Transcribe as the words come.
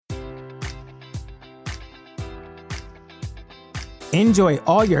Enjoy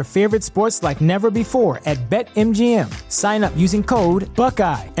all your favorite sports like never before at BetMGM. Sign up using code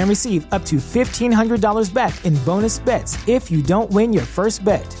Buckeye and receive up to $1,500 back in bonus bets if you don't win your first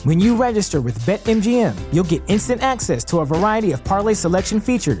bet. When you register with BetMGM, you'll get instant access to a variety of parlay selection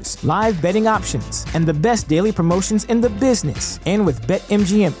features, live betting options, and the best daily promotions in the business. And with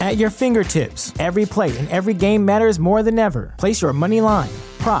BetMGM at your fingertips, every play and every game matters more than ever. Place your money line,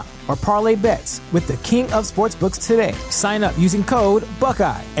 prop, or parlay bets with the king of sportsbooks today. Sign up using code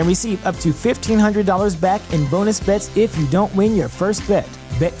Buckeye and receive up to $1,500 back in bonus bets if you don't win your first bet.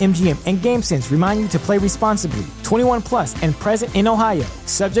 BetMGM and GameSense remind you to play responsibly. 21 plus and present in Ohio,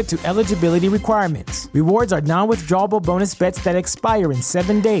 subject to eligibility requirements. Rewards are non-withdrawable bonus bets that expire in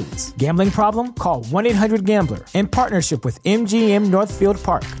 7 days. Gambling problem? Call 1-800-GAMBLER. In partnership with MGM Northfield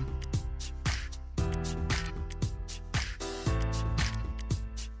Park.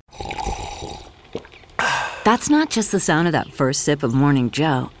 That's not just the sound of that first sip of Morning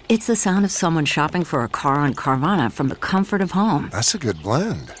Joe. It's the sound of someone shopping for a car on Carvana from the comfort of home. That's a good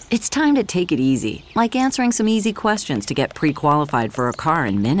blend. It's time to take it easy, like answering some easy questions to get pre-qualified for a car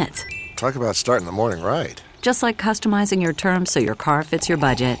in minutes. Talk about starting the morning right. Just like customizing your terms so your car fits your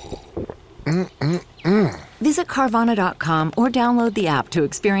budget. Visit Carvana.com or download the app to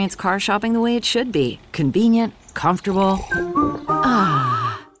experience car shopping the way it should be. Convenient, comfortable.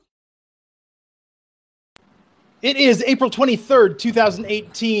 It is April 23rd,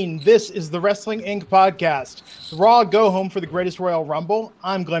 2018. This is the Wrestling Inc. podcast. The Raw go-home for the Greatest Royal Rumble.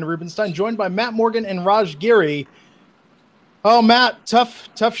 I'm Glenn Rubenstein, joined by Matt Morgan and Raj Giri. Oh, Matt,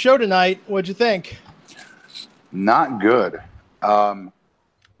 tough show tonight. What'd you think? Not good.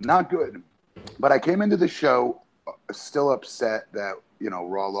 Not good. But I came into the show still upset that,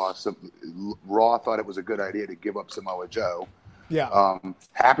 Raw lost. Raw thought it was a good idea to give up Samoa Joe. Yeah.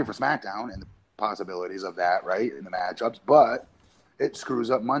 Happy for SmackDown and the possibilities of that, right, in the matchups, but it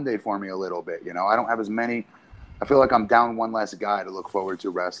screws up Monday for me a little bit. I don't have as many. I feel like I'm down one less guy to look forward to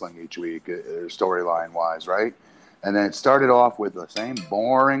wrestling each week, storyline wise, right? And then it started off with the same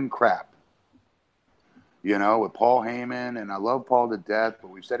boring crap, with Paul Heyman, and I love Paul to death, but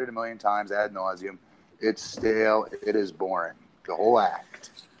we've said it a million times ad nauseum. It's stale. It is boring. The whole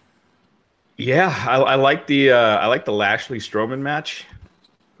act. Yeah, I like the Lashley Strowman match,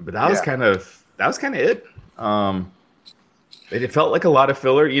 but that was kind of it. It felt like a lot of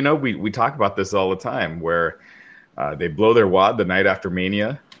filler. We talk about this all the time where they blow their wad the night after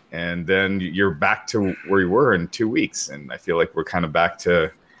Mania, and then you're back to where you were in 2 weeks. And I feel like we're kind of back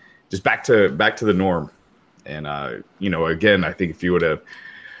to the norm. And again, I think if you would have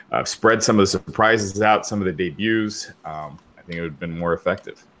spread some of the surprises out, some of the debuts, I think it would have been more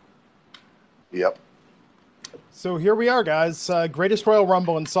effective. Yep. So here we are, guys. Greatest Royal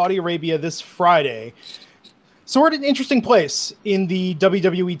Rumble in Saudi Arabia this Friday. So we're at an interesting place in the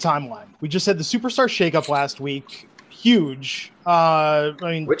WWE timeline. We just had the Superstar shakeup last week. Huge. And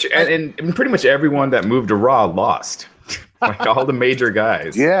pretty much everyone that moved to Raw lost. Like all the major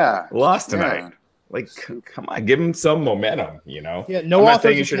guys. Lost tonight. Yeah. Like, come on, give them some momentum, Yeah, no. I'm not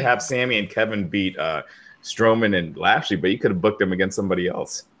saying you should have Sammy and Kevin beat Strowman and Lashley, but you could have booked them against somebody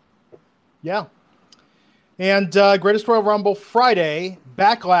else. Yeah. And Greatest Royal Rumble Friday,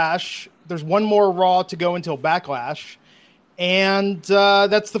 Backlash. There's one more Raw to go until Backlash. And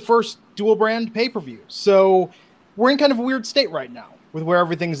that's the first dual brand pay-per-view. So we're in kind of a weird state right now with where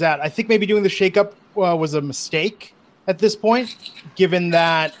everything's at. I think maybe doing the shakeup was a mistake at this point, given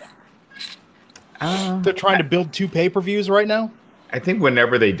that they're trying to build two pay-per-views right now. I think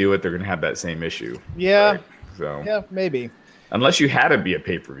whenever they do it, they're going to have that same issue. Yeah. Right? So yeah, maybe. Unless you had to be a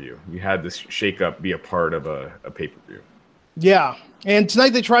pay-per-view. You had this shake-up be a part of a pay-per-view. Yeah. And tonight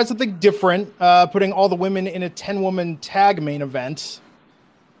they tried something different, putting all the women in a 10-woman tag main event.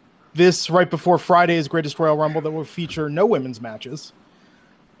 This right before Friday's Greatest Royal Rumble that will feature no women's matches.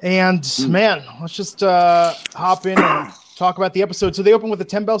 And, man, let's just hop in and talk about the episode. So they open with a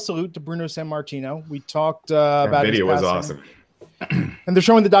 10-bell salute to Bruno Sammartino. We talked about his video was passing. awesome. And they're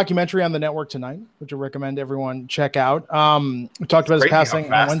showing the documentary on the network tonight, which I recommend everyone check out. We talked about his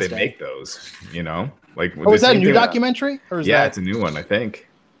passing on Wednesday. They make those, Like, is that a new documentary? Or is it's a new one, I think.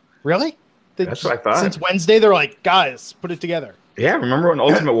 Really? That's what I thought. Since Wednesday, they're like, guys, put it together. Yeah, remember when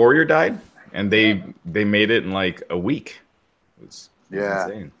Ultimate Warrior died? And they made it in like a week. It was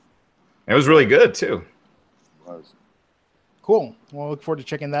insane. It was really good, too. It was. Cool. Well, I look forward to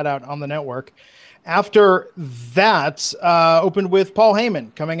checking that out on the network. After that, opened with Paul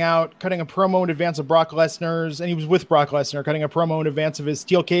Heyman coming out, cutting a promo in advance of Brock Lesnar's, and he was with Brock Lesnar, cutting a promo in advance of his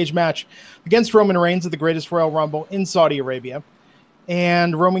steel cage match against Roman Reigns at the Greatest Royal Rumble in Saudi Arabia.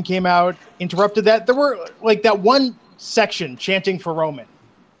 And Roman came out, interrupted that. There were like that one section chanting for Roman.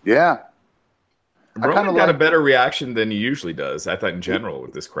 Yeah. Roman got a better reaction than he usually does, I thought, in general,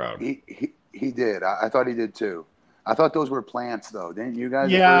 with this crowd. He did. I thought he did too. I thought those were plants, though. Didn't you guys?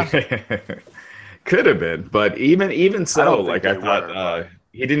 Yeah. Could have been, but even so, I thought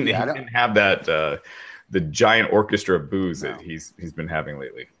he didn't have that the giant orchestra of boos that he's been having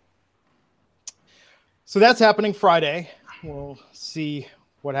lately. So that's happening Friday. We'll see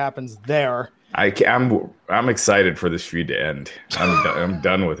what happens there. I'm excited for this feud to end. I'm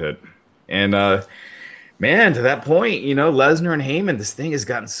done with it. And man, to that point, Lesnar and Heyman, this thing has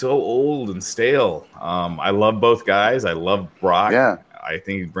gotten so old and stale. I love both guys. I love Brock. Yeah. I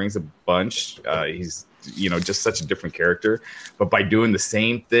think he brings a bunch. He's just such a different character. But by doing the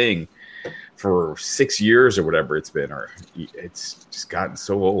same thing for 6 years or whatever it's been, or it's just gotten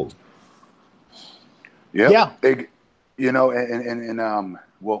so old. Yep. Yeah.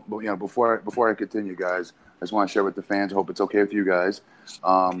 Before I continue, guys, I just want to share with the fans. I hope it's okay with you guys.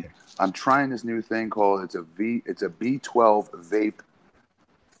 I'm trying this new thing called it's a B12 vape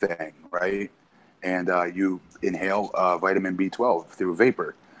thing, right? And you inhale vitamin B12 through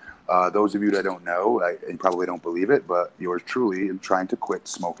vapor. Those of you that don't know, and probably don't believe it, but yours truly am trying to quit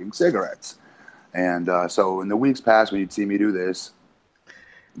smoking cigarettes. And so in the weeks past, when you'd see me do this,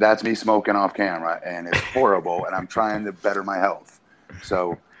 that's me smoking off camera, and it's horrible, and I'm trying to better my health.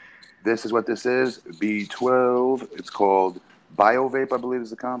 So this is what this is, B12. It's called BioVape, I believe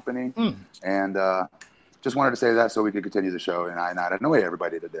is the company. And just wanted to say that so we could continue the show and I not annoy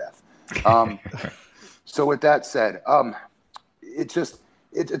everybody to death. So with that said,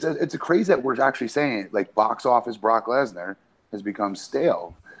 it's crazy that we're actually saying like box office Brock Lesnar has become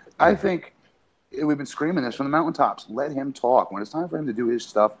stale. I think we've been screaming this from the mountaintops. Let him talk. When it's time for him to do his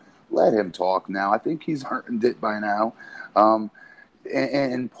stuff, let him talk now. I think he's earned it by now.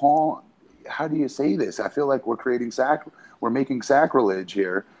 And Paul, how do you say this? I feel like we're making sacrilege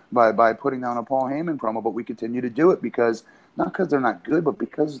here by putting down a Paul Heyman promo, but we continue to do it not because they're not good, but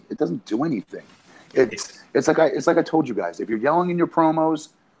because it doesn't do anything. It's like I told you guys. If you're yelling in your promos,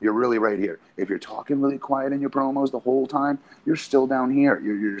 you're really right here. If you're talking really quiet in your promos the whole time, you're still down here.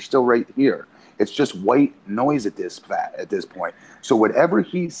 You're still right here. It's just white noise at this point. So whatever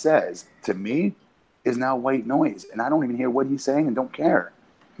he says to me is now white noise, and I don't even hear what he's saying and don't care.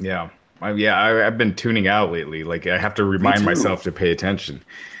 Yeah. I've been tuning out lately. Like I have to remind myself to pay attention.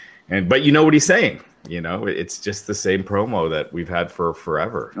 But you know what he's saying. It's just the same promo that we've had for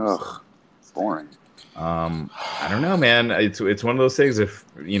forever. Ugh, it's boring. I don't know, man. It's one of those things. If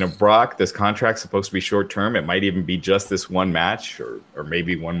Brock, this contract's supposed to be short term, it might even be just this one match or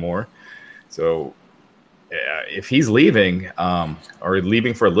maybe one more. So if he's leaving or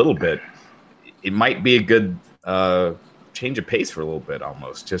leaving for a little bit, it might be a good change of pace for a little bit,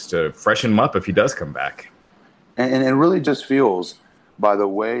 almost just to freshen him up if he does come back. And it really just feels by the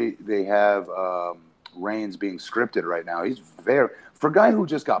way they have Reigns being scripted right now. He's for a guy who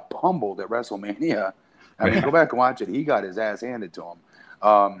just got pummeled at WrestleMania. I mean, go back and watch it. He got his ass handed to him.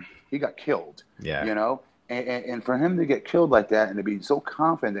 He got killed. Yeah. And for him to get killed like that and to be so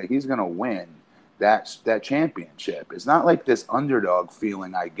confident that he's going to win that championship, it's not like this underdog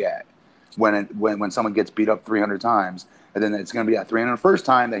feeling I get when someone gets beat up 300 times and then it's going to be that 301st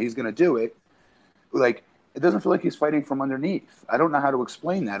time that he's going to do it. Like, it doesn't feel like he's fighting from underneath. I don't know how to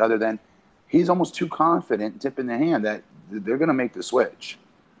explain that other than he's almost too confident, tipping the hand that they're going to make the switch.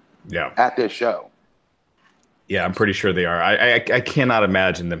 Yeah. At this show. Yeah, I'm pretty sure they are. I cannot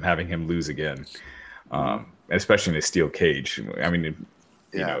imagine them having him lose again, especially in a steel cage. I mean,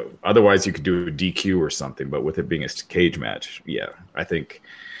 otherwise you could do a DQ or something, but with it being a cage match, I think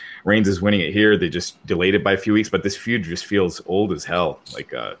Reigns is winning it here. They just delayed it by a few weeks, but this feud just feels old as hell,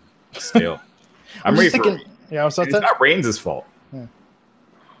 like stale. I'm ready for it. It's not Reigns' fault.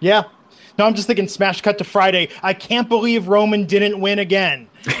 Yeah. No, I'm just thinking smash cut to Friday. I can't believe Roman didn't win again.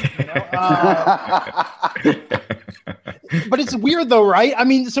 But it's weird though, right? I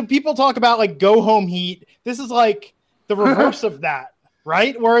mean, so people talk about like go home heat. This is like the reverse of that,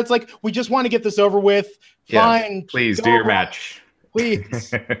 right? Where it's like, we just want to get this over with. Fine. Please do your match.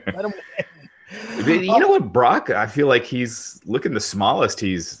 Please. Let him win. You know what, Brock? I feel like he's looking the smallest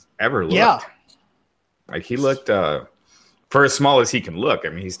he's ever looked. Yeah. Like he looked for as small as he can look. I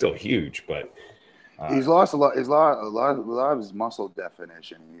mean, he's still huge, but he's lost a lot. He's lost a lot of his muscle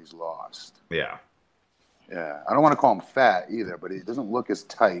definition. He's lost. Yeah. Yeah. I don't want to call him fat either, but he doesn't look as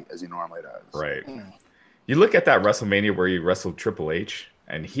tight as he normally does. Right. You look at that WrestleMania where he wrestled Triple H,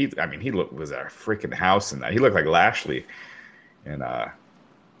 and he was a freaking house in that. He looked like Lashley, and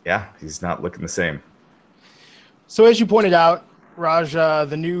he's not looking the same. So as you pointed out, Raja,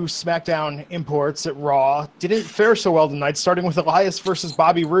 the new SmackDown imports at Raw didn't fare so well tonight, starting with Elias versus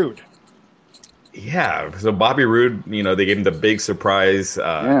Bobby Roode. Yeah, so Bobby Roode, they gave him the big surprise.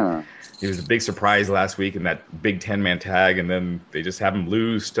 Yeah. He was a big surprise last week in that big 10-man tag, and then they just have him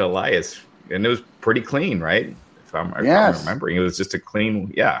lose to Elias. And it was pretty clean, right? If I'm remembering. It was just a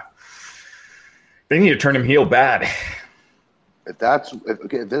clean, yeah. They need to turn him heel bad. If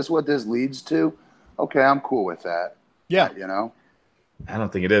this is what this leads to, okay, I'm cool with that. Yeah. I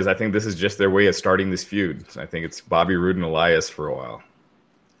don't think it is. I think this is just their way of starting this feud. I think it's Bobby Roode and Elias for a while.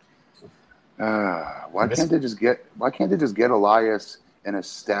 Why can't they just get Elias, an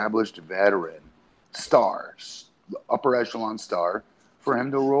established veteran star, upper echelon star, for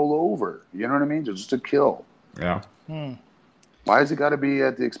him to roll over? You know what I mean? Just to kill. Yeah. Why has it got to be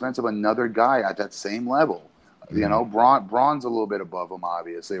at the expense of another guy at that same level? Braun's a little bit above him,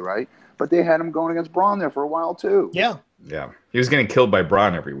 obviously, right? But they had him going against Braun there for a while too. Yeah. Yeah. He was getting killed by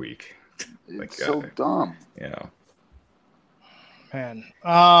Braun every week. It's so dumb. Yeah. Man.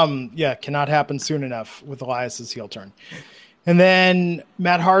 Cannot happen soon enough with Elias's heel turn. And then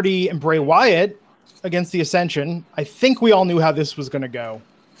Matt Hardy and Bray Wyatt against the Ascension. I think we all knew how this was going to go,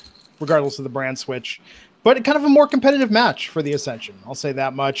 regardless of the brand switch. But kind of a more competitive match for the Ascension. I'll say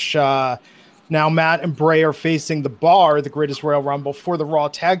that much. Now Matt and Bray are facing the Bar, the Greatest Royal Rumble, for the Raw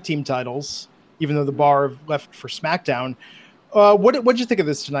Tag Team titles, even though the Bar left for SmackDown. What did you think of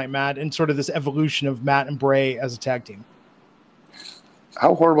this tonight, Matt, and sort of this evolution of Matt and Bray as a tag team?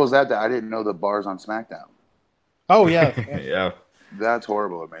 How horrible is that I didn't know the Bar's on SmackDown? Oh, yeah. Yeah. That's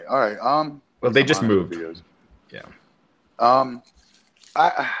horrible of me. All right. Well, they just moved. Yeah. I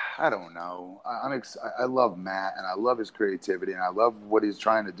don't know. I love Matt, and I love his creativity, and I love what he's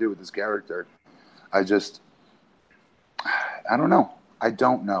trying to do with his character. I don't know. I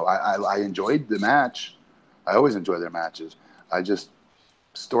don't know. I enjoyed the match. I always enjoy their matches. I just,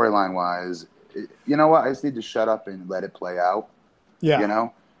 storyline wise, you know what? I just need to shut up and let it play out. Yeah.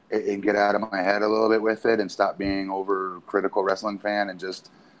 And get out of my head a little bit with it and stop being over critical wrestling fan and just,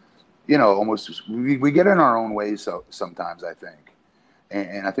 almost we get in our own ways sometimes, I think.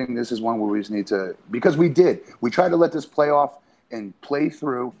 And I think this is one where we just need to, because we tried to let this play off and play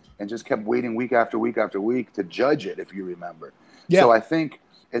through and just kept waiting week after week after week to judge it, if you remember. Yeah. So I think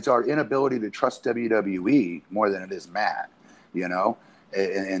it's our inability to trust WWE more than it is Matt,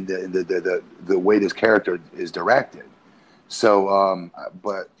 and the way this character is directed. So,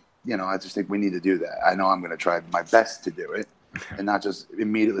 but, I just think we need to do that. I know I'm going to try my best to do it and not just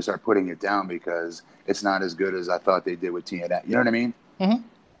immediately start putting it down because it's not as good as I thought they did with TNA. You know what I mean? Mm-hmm.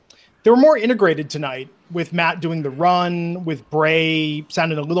 They were more integrated tonight with Matt doing the run, with Bray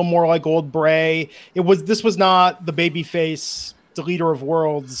sounding a little more like old Bray. This was not the babyface, the leader of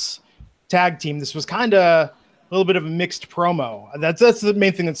worlds tag team. This was kind of a little bit of a mixed promo. That's the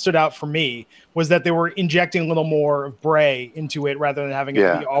main thing that stood out for me, was that they were injecting a little more of Bray into it rather than having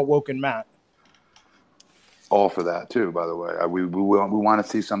it be all woken Matt. All for that too, by the way. We want to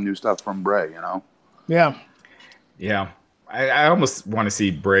see some new stuff from Bray, Yeah. Yeah. I almost want to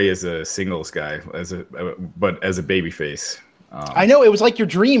see Bray as a singles guy, but as a babyface. I know, it was like your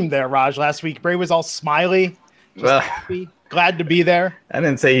dream there, Raj, last week. Bray was all smiley, happy, glad to be there. I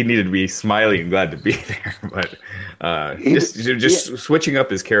didn't say he needed to be smiley and glad to be there, but just switching up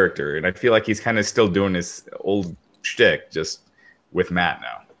his character. And I feel like he's kind of still doing his old shtick, just with Matt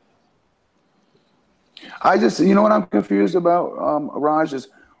now. I just, what I'm confused about, Raj, is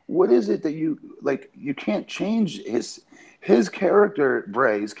what is it that you can't change his character,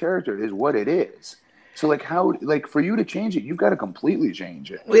 Bray's character is what it is. So how, for you to change it, you've got to completely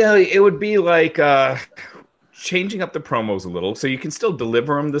change it. Well, it would be like changing up the promos a little, so you can still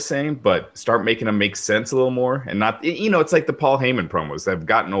deliver them the same, but start making them make sense a little more, and not, it's like the Paul Heyman promos that have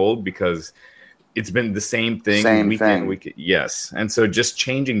gotten old because it's been the same thing week in, week. Yes, and so just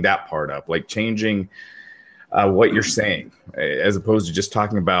changing that part up, like changing what you're saying, as opposed to just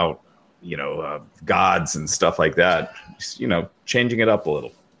talking about gods and stuff like that. Just, changing it up a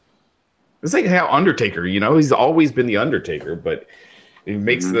little. It's like how Undertaker, he's always been the Undertaker, but he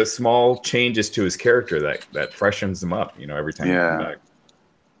makes the small changes to his character that freshens him up, every time he comes back.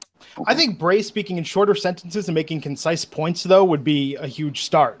 I think Bray speaking in shorter sentences and making concise points, though, would be a huge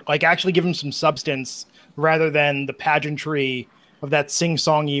start. Actually give him some substance rather than the pageantry of that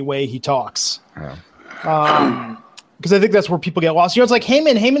sing-songy way he talks. Yeah. Because I think that's where people get lost. It's like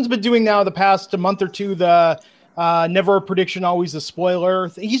Heyman. Heyman's been doing now the past month or two the never a prediction, always a spoiler.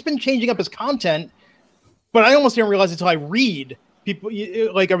 He's been changing up his content, but I almost didn't realize it until I read people.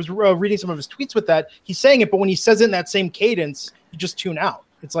 I was reading some of his tweets with that. He's saying it, but when he says it in that same cadence, you just tune out.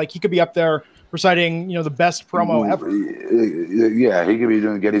 It's like he could be up there reciting, the best promo ever. Yeah, he could be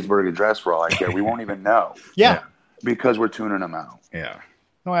doing the Gettysburg Address for all I care. We won't even know. Yeah. Because we're tuning him out. Yeah.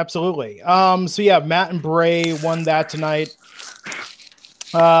 No, absolutely. So yeah, Matt and Bray won that tonight.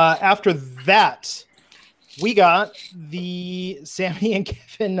 After that, we got the Sammy and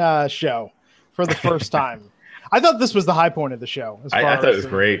Kevin show for the first time. I thought this was the high point of the show. I thought it was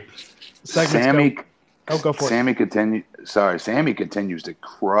great. Sammy, go for it. Sammy continues to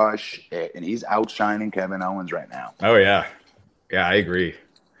crush it, and he's outshining Kevin Owens right now. Oh yeah, I agree.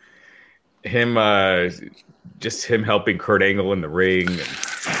 Him, just him helping Kurt Angle in the ring.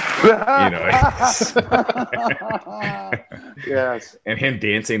 And, Yes, and him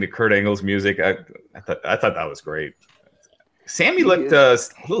dancing to Kurt Angle's music. I thought that was great. Sammy looked a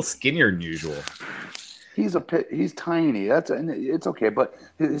little skinnier than usual. He's tiny. It's okay, but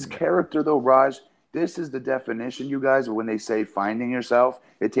his character though, Raj. This is the definition, you guys. When they say finding yourself,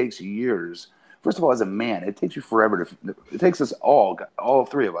 it takes years. First of all, as a man, it takes you forever it takes us all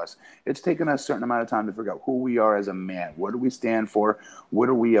three of us. It's taken us a certain amount of time to figure out who we are as a man. What do we stand for? What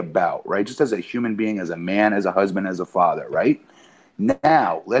are we about, right? Just as a human being, as a man, as a husband, as a father, right?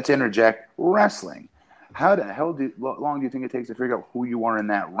 Now, let's interject wrestling. How the hell long do you think it takes to figure out who you are in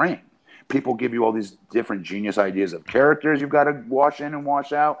that ring? People give you all these different genius ideas of characters you've got to wash in and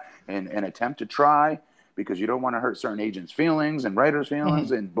wash out and attempt to try because you don't want to hurt certain agents' feelings and writers'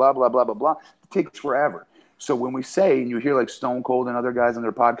 feelings and blah, blah, blah, blah, blah. It takes forever. So when we say, and you hear like Stone Cold and other guys on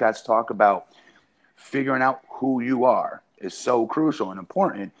their podcasts talk about figuring out who you are is so crucial and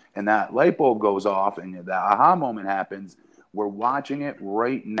important, and that light bulb goes off and the aha moment happens, we're watching it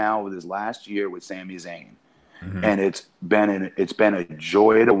right now with this last year with Sami Zayn. Mm-hmm. And it's been a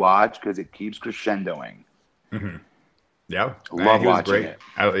joy to watch because it keeps crescendoing. Mm-hmm. Yeah, love watching it.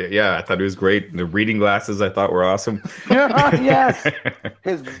 I thought it was great. The reading glasses I thought were awesome. Yes,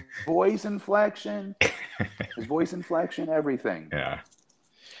 his voice inflection, everything. Yeah.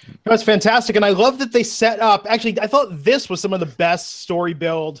 That's fantastic. And I love that they set up. Actually, I thought this was some of the best story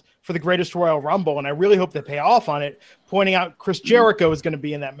build for the Greatest Royal Rumble. And I really hope they pay off on it, pointing out Chris Jericho is going to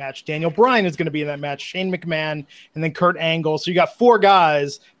be in that match. Daniel Bryan is going to be in that match. Shane McMahon and then Kurt Angle. So you got 4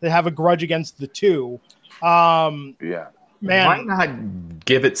 guys that have a grudge against the 2. Yeah. Man. Why not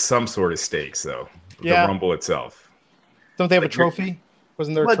give it some sort of stakes, though? The Rumble itself. Don't they have a trophy?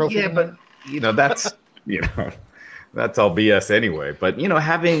 Wasn't there a trophy? Yeah, but, that's, that's all BS anyway. But,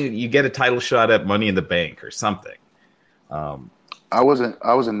 you get a title shot at Money in the Bank or something. I was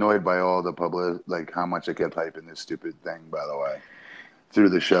annoyed by all the public, like how much they kept hyping this stupid thing, by the way, through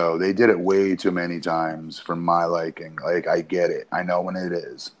the show. They did it way too many times for my liking. Like, I get it. I know when it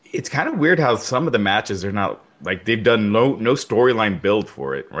is. It's kind of weird how some of the matches are not, like, they've done no storyline build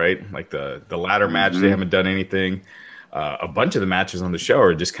for it, right? Like the ladder match, they haven't done anything. A bunch of the matches on the show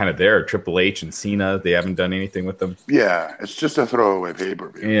are just kind of there. Triple H and Cena, they haven't done anything with them. Yeah, it's just a throwaway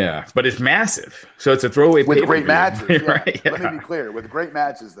pay-per-view. Yeah, but it's massive. So it's a throwaway with pay-per-view. Great matches. Yeah. Right? Yeah. Let me be clear. With great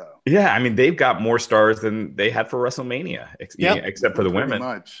matches, though. Yeah, I mean, they've got more stars than they had for WrestleMania, except for the women.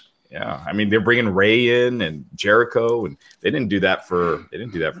 Much. Yeah, I mean, they're bringing Ray in and Jericho, and they didn't do that for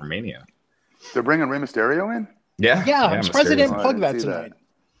Mania. They're bringing Rey Mysterio in? Yeah. I'm surprised they didn't plug that tonight.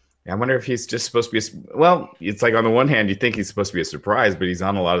 I wonder if he's just supposed to be well, it's like on the one hand, you think he's supposed to be a surprise, but he's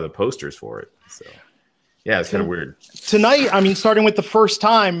on a lot of the posters for it. So, yeah, it's kind of weird. Tonight, I mean, starting with the first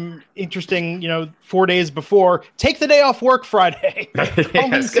time, interesting, 4 days before, take the day off work Friday.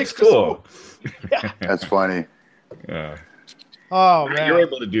 It's cool. Yeah. That's funny. Yeah. Oh, man. You're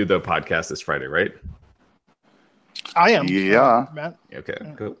able to do the podcast this Friday, right? I am. Yeah. Matt. Okay,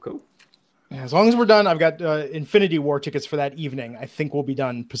 cool. As long as we're done, I've got Infinity War tickets for that evening. I think we'll be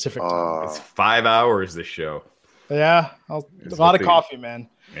done Pacific time. It's 5 hours, this show. Yeah. A lot of coffee, man.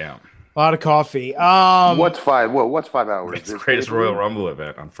 Yeah. A lot of coffee. What's 5 hours? It's the Greatest Royal Rumble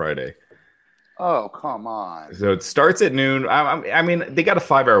event on Friday. Oh, come on. So it starts at noon. I mean, they got a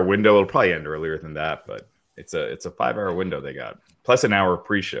 5-hour window. It'll probably end earlier than that, but it's a 5-hour window they got. Plus an hour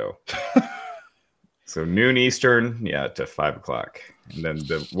pre-show. So noon Eastern, to 5 o'clock. And then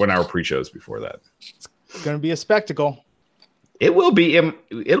the 1 hour pre-shows before that. It's going to be a spectacle. It will be.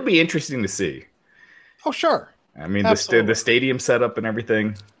 It'll be interesting to see. Oh, sure. I mean, the stadium setup and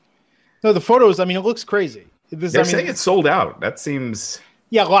everything. No, the photos, I mean, it looks crazy. They're saying it's sold out. That seems...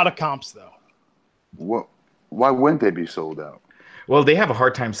 Yeah, a lot of comps, though. What? Why wouldn't they be sold out? Well, they have a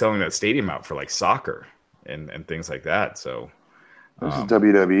hard time selling that stadium out for, like, soccer and things like that, so... This is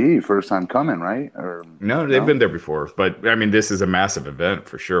WWE, first time coming, right? No, they've been there before. But, I mean, this is a massive event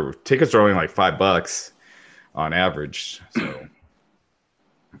for sure. Tickets are only like $5 on average. So,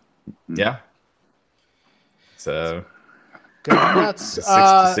 yeah. So, Go nuts.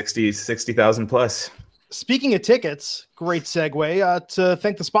 60,000 plus. Speaking of tickets, great segue to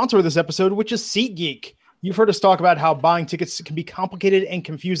thank the sponsor of this episode, which is SeatGeek. You've heard us talk about how buying tickets can be complicated and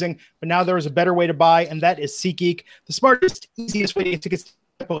confusing, but now there is a better way to buy, and that is SeatGeek, the smartest, easiest way to get tickets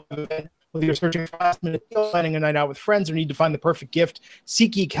to an event. Whether you're searching for last-minute deal, planning a night out with friends, or need to find the perfect gift,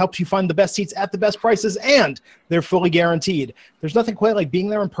 SeatGeek helps you find the best seats at the best prices, and they're fully guaranteed. There's nothing quite like being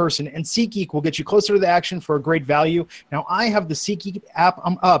there in person, and SeatGeek will get you closer to the action for a great value. Now, I have the SeatGeek app.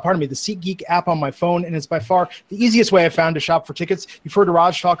 The SeatGeek app on my phone, and it's by far the easiest way I've found to shop for tickets. You've heard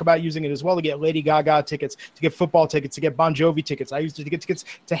Raj talk about using it as well to get Lady Gaga tickets, to get football tickets, to get Bon Jovi tickets. I used it to get tickets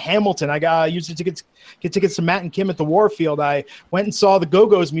to Hamilton. I used it to get tickets to Matt and Kim at the Warfield. I went and saw the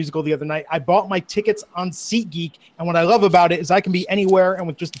Go-Go's musical the other night. I bought my tickets on SeatGeek, and what I love about it is I can be anywhere, and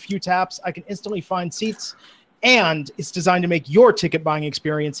with just a few taps, I can instantly find seats, and it's designed to make your ticket buying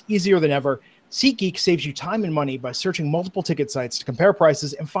experience easier than ever. SeatGeek saves you time and money by searching multiple ticket sites to compare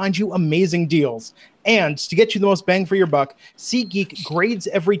prices and find you amazing deals. And to get you the most bang for your buck, SeatGeek grades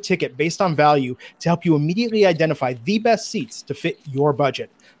every ticket based on value to help you immediately identify the best seats to fit your budget.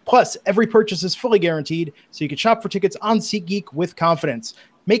 Plus, every purchase is fully guaranteed, so you can shop for tickets on SeatGeek with confidence.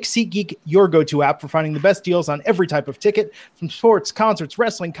 Make SeatGeek your go-to app for finding the best deals on every type of ticket, from sports, concerts,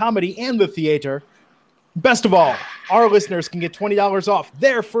 wrestling, comedy, and the theater. Best of all, our listeners can get $20 off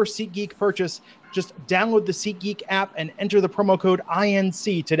their first SeatGeek purchase. Just download the SeatGeek app and enter the promo code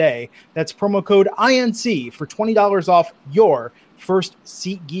INC today. That's promo code INC for $20 off your first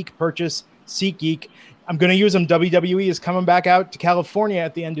SeatGeek purchase. SeatGeek. I'm going to use them. WWE is coming back out to California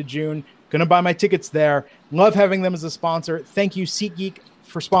at the end of June. Going to buy my tickets there. Love having them as a sponsor. Thank you, SeatGeek,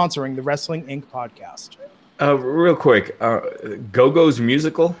 for sponsoring the Wrestling Inc. podcast. Real quick, Go-Go's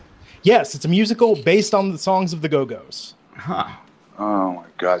musical? Yes, it's a musical based on the songs of the Go-Go's. Huh. Oh, my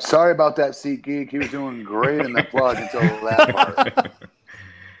God. Sorry about that, SeatGeek. He was doing great in the plug until that part.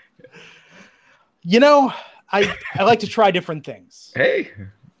 You know, I like to try different things. Hey.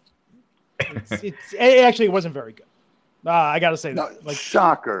 It wasn't very good. I got to say that. No,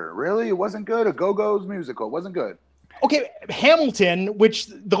 shocker. Really? It wasn't good? A Go-Go's musical. It wasn't good. Okay, Hamilton, which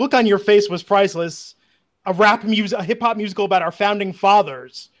the look on your face was priceless, a hip-hop musical about our founding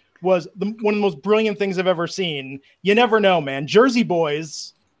fathers, was one of the most brilliant things I've ever seen. You never know, man. Jersey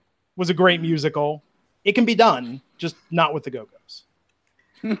Boys was a great musical. It can be done, just not with the Go-Go's.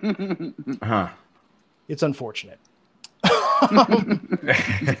 Huh. It's unfortunate.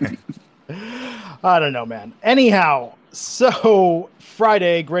 I don't know, man. Anyhow, so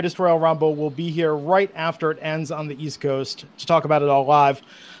Friday, Greatest Royal Rumble will be here right after it ends on the East Coast to talk about it all live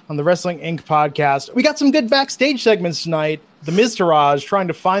on the Wrestling Inc. podcast. We got some good backstage segments tonight. The Miz Taraj trying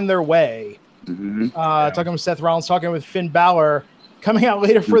to find their way. Talking with Seth Rollins, talking with Finn Balor, coming out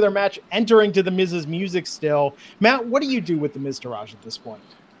later for their match, entering to the Miz's music still. Matt, what do you do with the Miz Taraj at this point?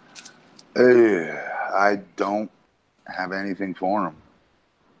 I don't have anything for him.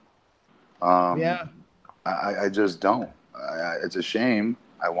 Yeah. I just don't. It's a shame.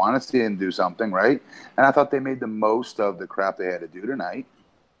 I want to see him do something, right? And I thought they made the most of the crap they had to do tonight,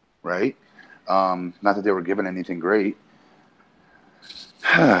 right? Not that they were given anything great.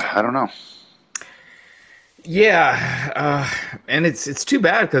 I don't know. Yeah, and it's too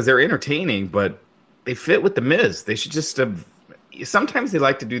bad because they're entertaining, but they fit with the Miz. They should just have. Sometimes they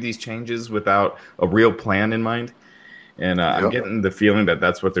like to do these changes without a real plan in mind. And I'm getting the feeling that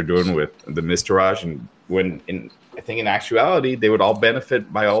that's what they're doing with the Miz Taraj. And I think in actuality, they would all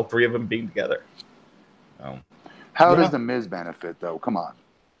benefit by all three of them being together. How does the Miz benefit, though? Come on.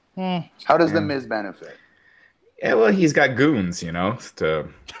 How does the Miz benefit? Yeah, well, he's got goons, to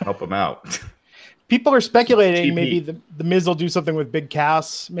help him out. People are speculating maybe the Miz will do something with Big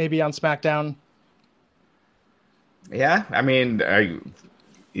Cass, maybe on SmackDown. Yeah, I mean,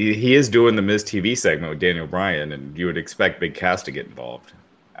 he is doing the Miz TV segment with Daniel Bryan, and you would expect Big Cass to get involved.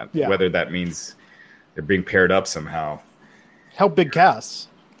 Yeah. Whether that means they're being paired up somehow. Help Big Cass.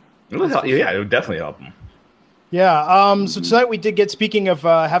 It would definitely help him. Yeah, so tonight we did get, speaking of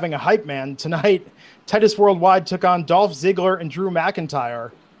having a hype man, tonight Titus Worldwide took on Dolph Ziggler and Drew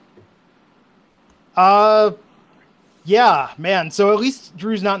McIntyre. Yeah, man, so at least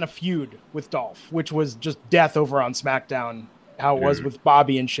Drew's not in a feud with Dolph, which was just death over on SmackDown, how it was with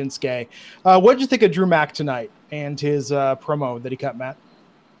Bobby and Shinsuke. What did you think of Drew Mac tonight and his promo that he cut, Matt?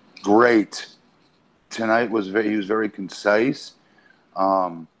 Great. Tonight he was very concise.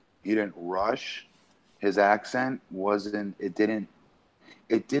 He didn't rush. His accent it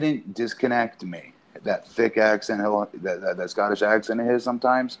didn't disconnect me. That thick accent, that Scottish accent of his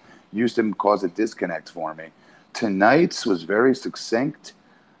sometimes used to cause a disconnect for me. Tonight's was very succinct.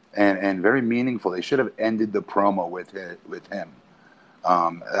 and very meaningful. They should have ended the promo with him.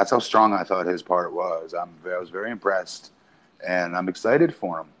 That's how strong I thought his part was. I was very impressed, and I'm excited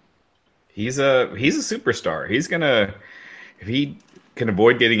for him. He's a superstar. He's gonna, if he can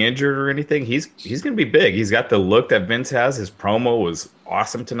avoid getting injured or anything, he's gonna be big. He's got the look that Vince has. His promo was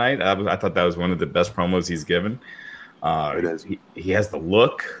awesome tonight. I thought that was one of the best promos he's given. It is. He has the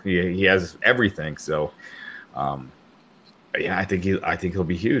look. He has everything. So, yeah, I think he'll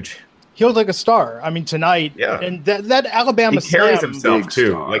be huge. He looked like a star. I mean, tonight, Yeah. And that Alabama He carries slam, himself big too.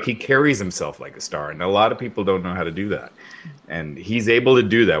 star. Like he carries himself like a star, and a lot of people don't know how to do that. And he's able to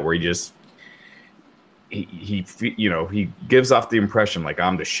do that, where he just he gives off the impression like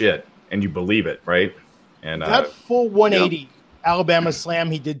I'm the shit, and you believe it, right? And that full 180 Alabama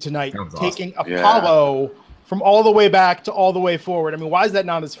slam he did tonight, That was taking awesome. Apollo from all the way back to all the way forward. I mean, why is that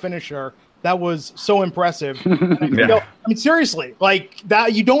not his finisher? That was so impressive. Yeah. I mean, seriously, like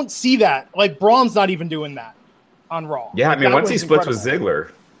that, you don't see that. Like Braun's not even doing that on Raw. yeah, I Like, mean, that once he was splits with incredible.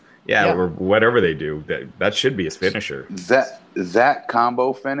 Ziggler, yeah, or whatever they do, that should be his finisher. That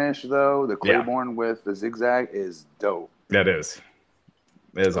combo finish though, the Yeah. Claiborne with the zigzag is dope. That is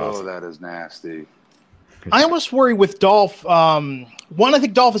Oh, awesome. that is nasty. I almost worry with Dolph. One, I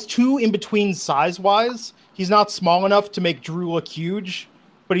think Dolph is too in between size-wise. He's not small enough to make Drew look huge,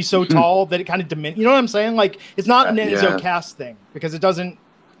 but he's so tall that it kind of diminishes. You know what I'm saying? Like, it's not an Enzo Yeah. Cass thing because it doesn't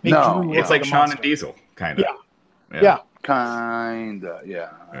make No, Drew look It's like a Shawn monster. and Diesel, kind of. Yeah. Kinda,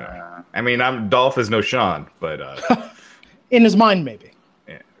 yeah. I mean, Dolph is no Shawn, but In his mind, maybe.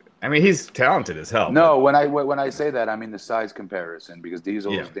 I mean, he's talented as hell. No, when I say that, I mean the size comparison because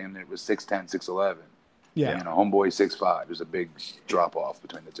Diesel Yeah. was damn near, it was 6'10", 6'11". Yeah. You know, Homeboy 6'5". There's a big drop off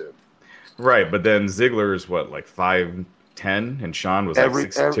between the two. Right, but then Ziggler is what, like 5'10", and Shawn was like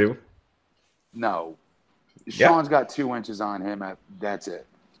 6'2"? No, Yeah. Sean's got 2 inches on him. That's it,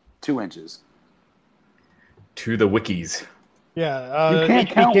 2 inches. To the wikis. Yeah. You can't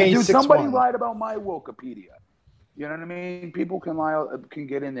count. HBK Dude, somebody 6'1". lied about my Wikipedia. You know what I mean? People can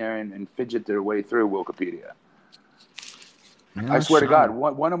get in there and fidget their way through Wikipedia. I swear to God,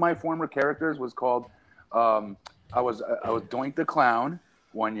 one of my former characters was called. I was Doink the Clown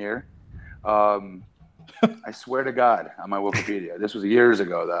one year. I swear to God on my Wikipedia. This was years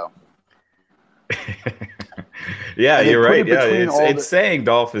ago, though. Yeah, And they you're put right. it Yeah, between all it's saying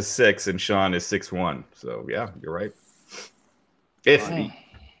Dolph is 6 and Shawn is 6'1". So yeah, you're right. If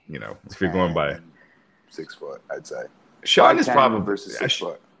you're going by 6 foot, I'd say. Shawn is 5'10" probably versus 6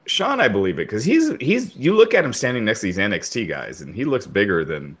 foot. Shawn, I believe it because he's. You look at him standing next to these NXT guys, and he looks bigger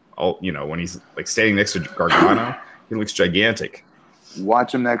than all. When he's like standing next to Gargano, he looks gigantic.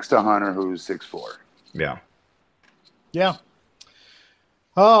 Watch him next to Hunter, who's 6'4". Yeah. Yeah.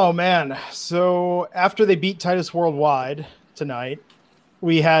 Oh, man. So after they beat Titus Worldwide tonight,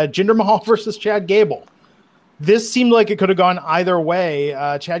 we had Jinder Mahal versus Chad Gable. This seemed like it could have gone either way.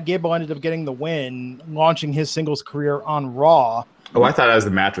 Chad Gable ended up getting the win, launching his singles career on Raw. Oh, I thought as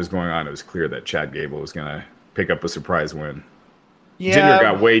the match was going on, it was clear that Chad Gable was going to pick up a surprise win. Yeah, Jinder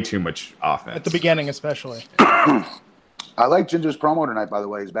got way too much offense. at the beginning especially. I like Ginger's promo tonight, by the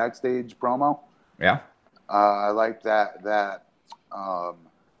way. His backstage promo. Yeah. I like that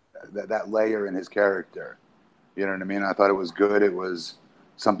layer in his character. You know what I mean? I thought it was good. It was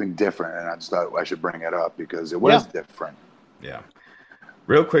something different, and I just thought I should bring it up because it was different. Yeah.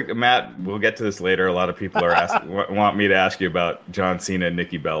 Real quick, Matt, we'll get to this later. A lot of people are want me to ask you about John Cena and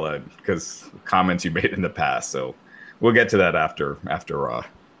Nikki Bella because comments you made in the past. So we'll get to that after Raw.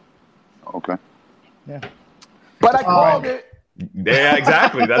 Okay. Yeah. But I called it. Yeah,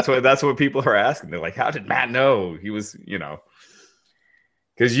 exactly. That's what people are asking. They're like, how did Matt know? He was,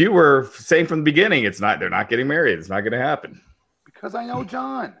 because you were saying from the beginning, they're not getting married. It's not going to happen. Because I know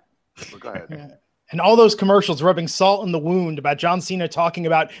John. But go ahead. Yeah. And all those commercials rubbing salt in the wound about John Cena talking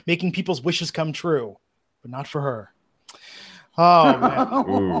about making people's wishes come true, but not for her. Oh, man.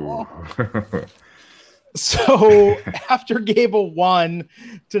 Ooh. So after Gable won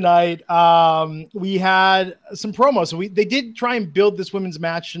tonight, we had some promos. So they did try and build this women's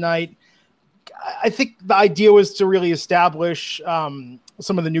match tonight. I think the idea was to really establish some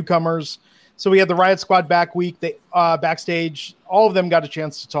of the newcomers. So we had the Riot Squad backstage. All of them got a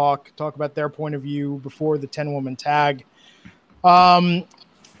chance to talk about their point of view before the 10-woman tag. What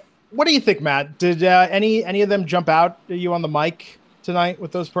do you think, Matt? Did any of them jump out at you on the mic tonight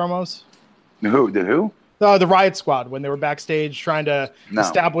with those promos? Who? The Riot Squad, when they were backstage trying to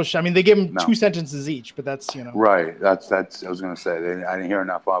establish. I mean, they gave them 2 sentences each, but that's right. That's. I was going to say I didn't hear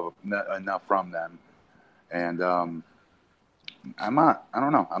enough from them, and I'm not. I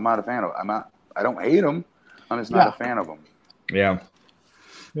don't know. I'm not a fan of. I don't hate them. I'm just not a fan of them. Yeah.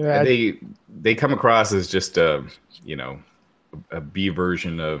 Yeah, they come across as just a B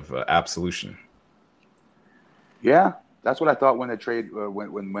version of Absolution. Yeah, that's what I thought when the trade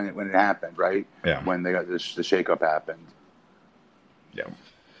when it happened, right? Yeah. When they got the shakeup happened. Yeah.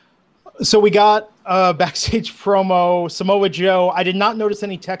 So we got a backstage promo. Samoa Joe. I did not notice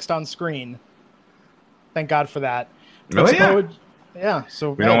any text on screen. Thank God for that. But yeah.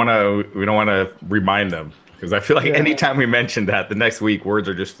 So we don't want to remind them, because I feel like anytime we mention that, the next week words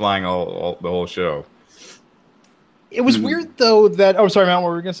are just flying all the whole show. It was weird though that. Oh, sorry, Matt. What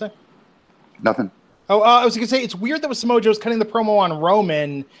were you gonna say? Nothing. Oh, I was gonna say it's weird that Samoa Joe's cutting the promo on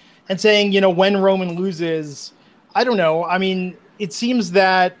Roman and saying, when Roman loses, I don't know. I mean, it seems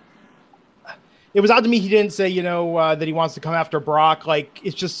that it was odd to me he didn't say, that he wants to come after Brock. Like,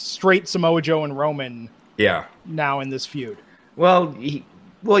 it's just straight Samoa Joe and Roman. Yeah. Now in this feud. Well,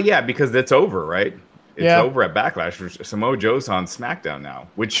 yeah, because it's over, right? It's over at Backlash. Samoa Joe's on SmackDown now,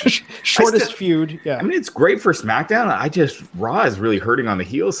 which shortest feud. Yeah. I mean, it's great for SmackDown. Raw is really hurting on the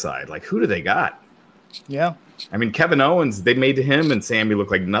heel side. Like, who do they got? Yeah. I mean, Kevin Owens, they made him and Sammy look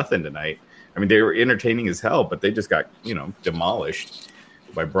like nothing tonight. I mean, they were entertaining as hell, but they just got, demolished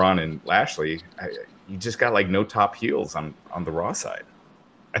by Braun and Lashley. You just got like no top heels on the Raw side.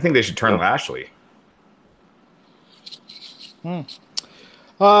 I think they should turn Lashley. Sami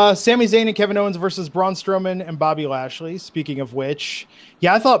Zayn and Kevin Owens versus Braun Strowman and Bobby Lashley. Speaking of which,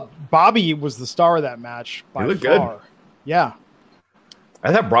 I thought Bobby was the star of that match by he looked far. Good. Yeah.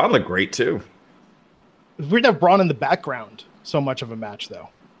 I thought Braun looked great too. It's weird to have Braun in the background so much of a match, though.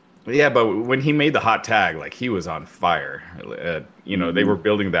 Yeah, but when he made the hot tag, like, he was on fire. They were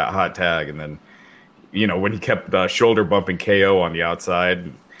building that hot tag, and then, when he kept shoulder bumping KO on the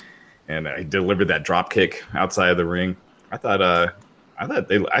outside, and he delivered that drop kick outside of the ring. I thought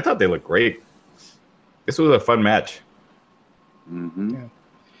they looked great. This was a fun match. Mm-hmm. Yeah.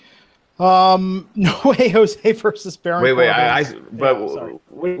 No Way Jose versus Baron Corbin.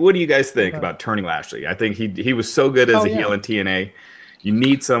 What do you guys think about turning Lashley? I think he was so good as a heel in TNA. You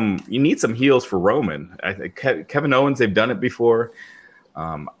need some heels for Roman. I think Kevin Owens, they've done it before,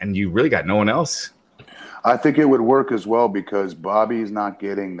 and you really got no one else. I think it would work as well because Bobby's not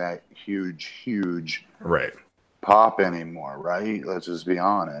getting that huge right pop anymore. Right? Let's just be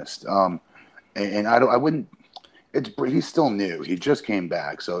honest. And I wouldn't. He's still new. He just came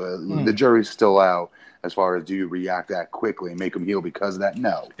back, so the jury's still out as far as do you react that quickly and make him heel because of that?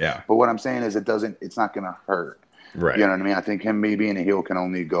 No. Yeah. But what I'm saying is it's not going to hurt. Right. You know what I mean? I think him being a heel can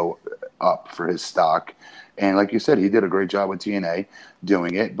only go up for his stock. And like you said, he did a great job with TNA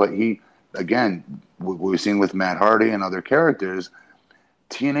doing it. But we've seen with Matt Hardy and other characters,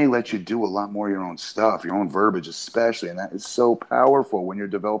 TNA lets you do a lot more of your own stuff, your own verbiage especially, and that is so powerful when you're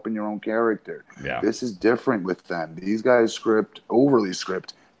developing your own character. Yeah. This is different with them. These guys overly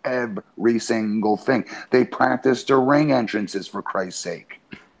script every single thing. They practice their ring entrances, for Christ's sake.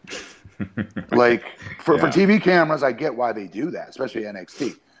 Like, for TV cameras, I get why they do that, especially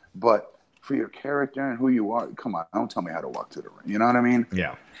NXT. But for your character and who you are, come on, don't tell me how to walk to the ring. You know what I mean?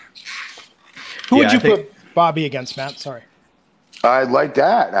 Yeah. Who would you put Bobby against, Matt? Sorry. I'd like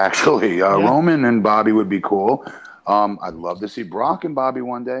that, actually. Roman and Bobby would be cool. I'd love to see Brock and Bobby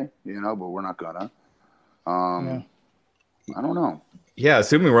one day, but we're not gonna. I don't know. Yeah,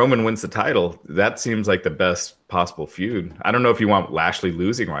 assuming Roman wins the title, that seems like the best possible feud. I don't know if you want Lashley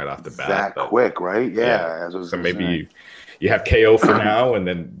losing right off the bat. Quick, right? Yeah. So maybe you have KO for now and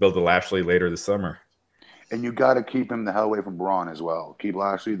then build a Lashley later this summer. And you got to keep him the hell away from Braun as well. Keep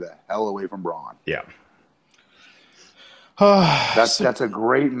Lashley the hell away from Braun. Yeah. That's a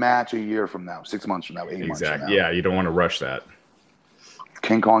great match a year from now, 6 months from now, 8 months from now. Yeah, you don't want to rush that.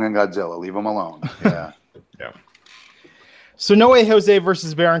 King Kong and Godzilla, leave them alone. Yeah. Yeah. So No Way Jose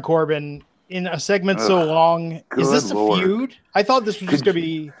versus Baron Corbin in a segment so long. Is this a feud? I thought this was just going to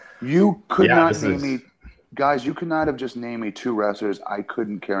be. You could not name me. Guys, you could not have just named me two wrestlers I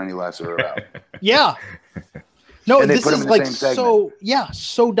couldn't care any less about. Yeah. No, this is like so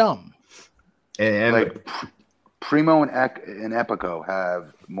dumb. And like Primo and Epico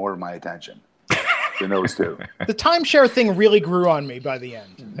have more of my attention than those two. The timeshare thing really grew on me by the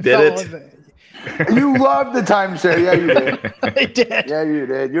end. Did it? You loved the timeshare. Yeah, you did. I did. Yeah, you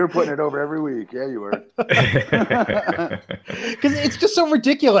did. You were putting it over every week. Yeah, you were. Because it's just so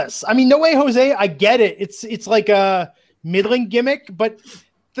ridiculous. I mean, No Way Jose, I get it. It's like a middling gimmick, but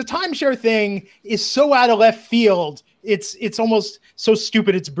the timeshare thing is so out of left field. It's almost so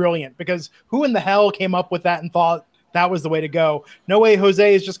stupid. It's brilliant because who in the hell came up with that and thought that was the way to go? No Way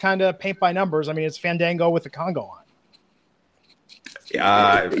Jose is just kind of paint by numbers. I mean, it's Fandango with the Congo on.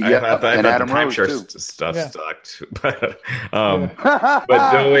 I thought and the Adam Rose, timeshare too. stuff sucked, but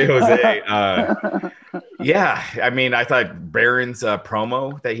No Way Jose, I mean, I thought Baron's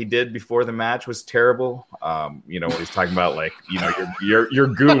promo that he did before the match was terrible. When he's talking about like, your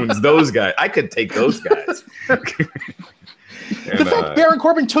goons, those guys. I could take those guys. The fact Baron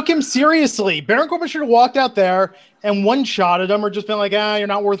Corbin took him seriously. Baron Corbin should have walked out there and one-shotted him or just been like, you're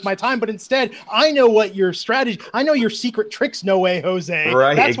not worth my time. But instead, I know what your strategy, I know your secret tricks, No Way Jose.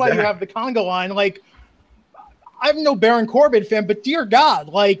 Right, That's why you have the conga line. Like, I'm no Baron Corbin fan, but dear God,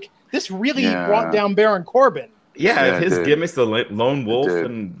 like, this really brought down Baron Corbin. Yeah, his gimmick's the lone wolf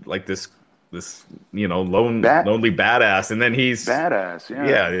and like this lonely badass, and then he's badass,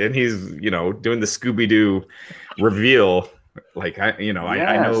 and he's doing the Scooby-Doo reveal. Like I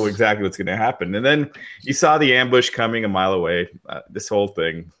know exactly what's going to happen, and then you saw the ambush coming a mile away. This whole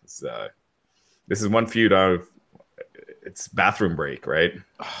thing, this is one feud of it's bathroom break, right?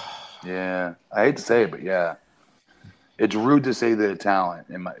 Yeah, I hate to say it, but yeah, it's rude to say the talent,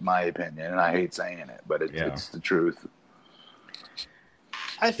 in my opinion, and I hate saying it, but it's the truth.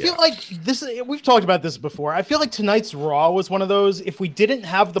 I feel like we've talked about this before. I feel like tonight's Raw was one of those. If we didn't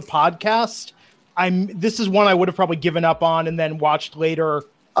have the podcast, this is one I would have probably given up on and then watched later.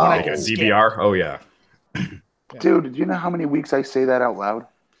 Like a DVR? Oh, yeah. Dude, do you know how many weeks I say that out loud?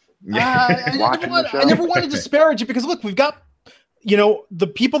 I never wanted to disparage it because, look, we've got,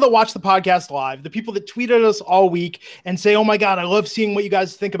 the people that watch the podcast live, the people that tweet at us all week and say, oh, my God, I love seeing what you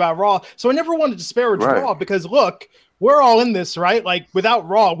guys think about Raw. So I never wanted to disparage Raw because, look, we're all in this, right? Like, without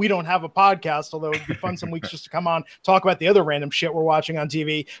Raw, we don't have a podcast, although it'd be fun some weeks just to come on, talk about the other random shit we're watching on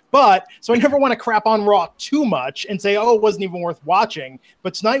TV. But, so I never want to crap on Raw too much and say, oh, it wasn't even worth watching.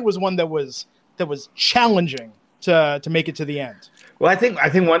 But tonight was one that was challenging to make it to the end. Well, I think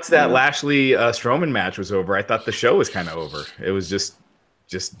once that Lashley Strowman match was over, I thought the show was kind of over. It was just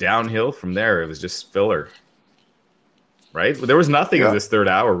downhill from there. It was just filler. Right? There was nothing in this third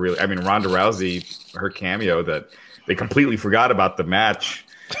hour, really. I mean, Ronda Rousey, her cameo that they completely forgot about the match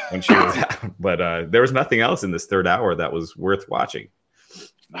when she was out. But there was nothing else in this third hour that was worth watching.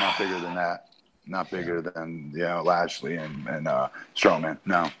 Not bigger than that. Not bigger than Lashley and Strowman.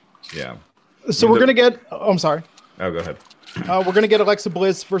 No. Yeah. So we're gonna get. Oh, I'm sorry. Oh, go ahead. We're gonna get Alexa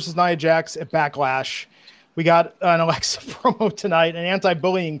Bliss versus Nia Jax at Backlash. We got an Alexa promo tonight, an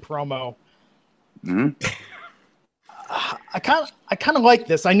anti-bullying promo. Mm-hmm. I kind of like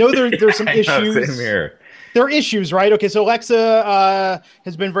this. I know there's some issues. Same here. There are issues, right? Okay, so Alexa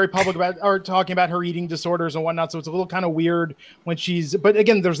has been very public talking about her eating disorders and whatnot. So it's a little kind of weird when but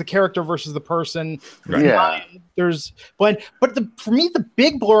again, there's the character versus the person. Right. Yeah. There's blend, but for me, the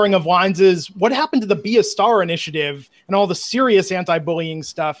big blurring of lines is what happened to the Be a Star initiative and all the serious anti-bullying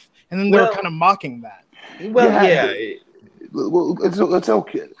stuff, and then they're kind of mocking that. Well, Well, it's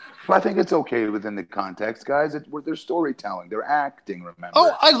okay. I think it's okay within the context, guys. They're storytelling. They're acting, remember?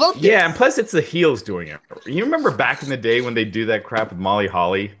 Oh, I love this. Yeah, and plus it's the heels doing it. You remember back in the day when they do that crap with Molly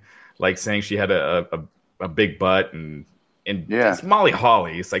Holly, like saying she had a big butt and it's Molly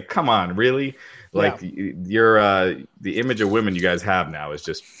Holly. It's like, come on, really? Like the image of women you guys have now is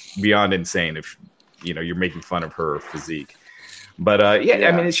just beyond insane if you're making fun of her physique. But I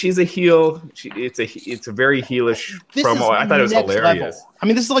mean, she's a heel. It's a very heelish promo. I thought it was hilarious. Level. I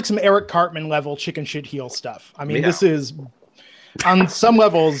mean, this is like some Eric Cartman level chicken shit heel stuff. I mean, this is on some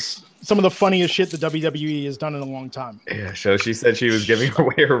levels some of the funniest shit the WWE has done in a long time. Yeah, so she said she was giving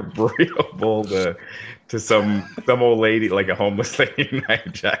away her burrito bowl to some old lady, like a homeless lady, Nia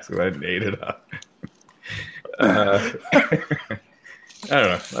Jax, who hadn't ate it up. I don't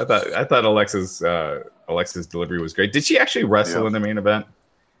know. I thought Alexa's delivery was great. Did she actually wrestle in the main event?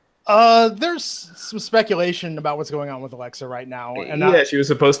 There's some speculation about what's going on with Alexa right now. And she was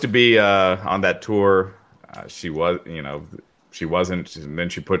supposed to be on that tour. She wasn't, and then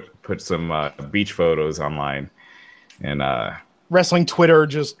she put some beach photos online, and wrestling Twitter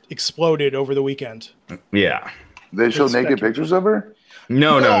just exploded over the weekend. Yeah, they showed naked pictures of her.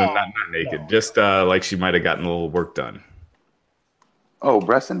 No, not naked. No. Just like she might have gotten a little work done. Oh,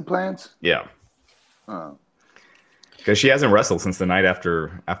 breast implants? Yeah. Oh. Because she hasn't wrestled since the night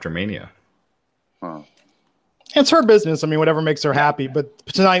after Mania. Oh. It's her business. I mean, whatever makes her happy. But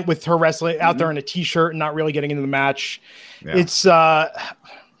tonight, with her wrestling out there in a t-shirt and not really getting into the match, it's. I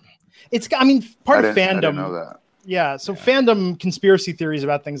mean, part of fandom. I didn't know that. Yeah, so fandom conspiracy theories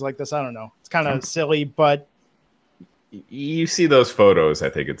about things like this. I don't know. It's kind of silly, but you see those photos. I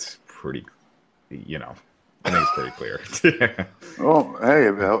think it's pretty. I think it's pretty clear. Well, hey,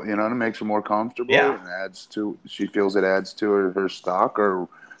 it makes her more comfortable. Yeah. And she feels it adds to her stock or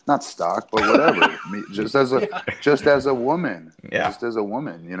not stock, but whatever. Just as a woman. Yeah. Just as a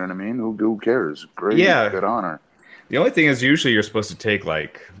woman. You know what I mean? Who cares? Great. Yeah. Good on her. The only thing is usually you're supposed to take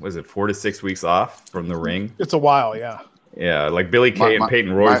 4 to 6 weeks off from the ring. It's a while, yeah. Yeah, like Billy Kay and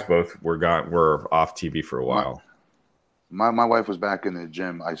Peyton Royce both were off TV for a while. My wife was back in the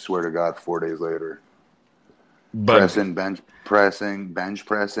gym, I swear to God, 4 days later. But, bench pressing.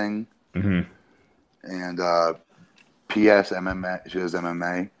 mm-hmm. And PS MMA. She does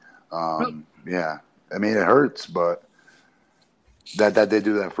MMA. Yeah. I mean, it hurts, but that they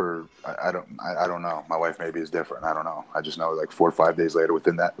do that for I don't know. My wife maybe is different. I don't know. I just know 4 or 5 days later,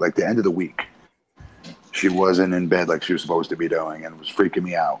 within that the end of the week, she wasn't in bed like she was supposed to be doing, and it was freaking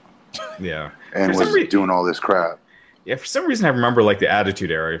me out. Yeah, and was doing all this crap. Yeah, for some reason I remember the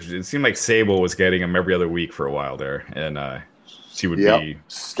Attitude Era. It seemed like Sable was getting him every other week for a while there, and she would be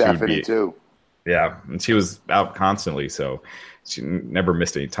Stephanie too. Yeah, and she was out constantly, so she never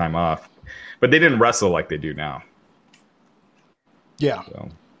missed any time off. But they didn't wrestle like they do now. Yeah. So.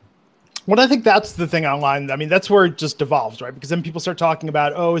 Well, I think that's the thing online. I mean, that's where it just devolves, right? Because then people start talking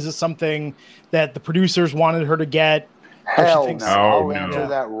about, is this something that the producers wanted her to get? Hell no. I'll answer answer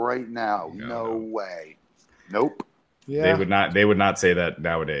that right now. No way. Nope. Yeah. They would not say that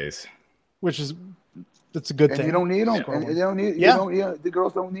nowadays. That's a good thing. You don't need them. And they don't need. The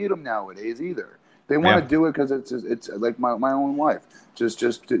girls don't need them nowadays either. They want to do it because it's like my own wife. Just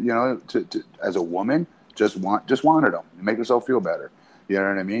to as a woman, just wanted them. Make yourself feel better. You know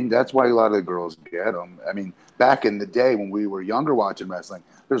what I mean? That's why a lot of the girls get them. I mean, back in the day when we were younger watching wrestling,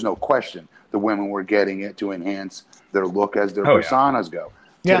 there's no question the women were getting it to enhance their look as their personas go.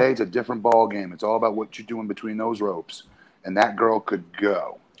 Yeah. Today it's a different ball game. It's all about what you're doing between those ropes, and that girl could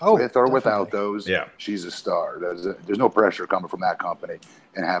go with or without those. Yeah, she's a star. There's no pressure coming from that company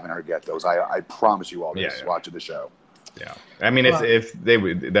and having her get those. I promise you all this watching the show. Yeah, I mean, if they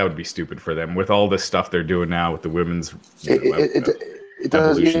would, that would be stupid for them with all this stuff they're doing now with the women's. It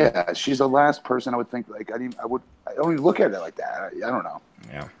does, yeah. She's the last person I would think I don't even look at it like that. I don't know.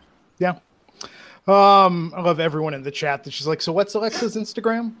 Yeah. I love everyone in the chat that she's like, so what's Alexa's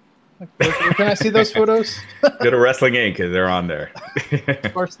Instagram? Where can I see those photos? Go to Wrestling Inc. They're on there.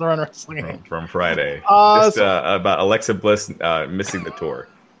 Of course, they're on Wrestling Inc. From Friday. About Alexa Bliss missing the tour.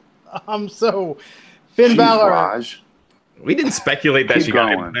 So Finn Balor. Raj. We didn't speculate that she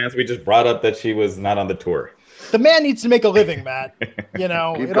got implants. We just brought up that she was not on the tour. The man needs to make a living, Matt.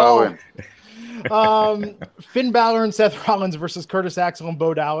 Keep going. Finn Balor and Seth Rollins versus Curtis Axel and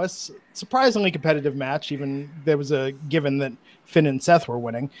Bo Dallas. Surprisingly competitive match. Even there was a given that Finn and Seth were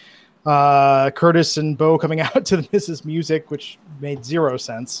winning. Curtis and Bo coming out to the Mrs. Music, which made zero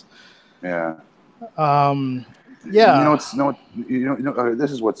sense. Yeah. Yeah.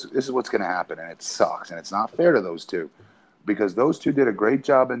 This is what's going to happen, and it sucks, and it's not fair to those two, because those two did a great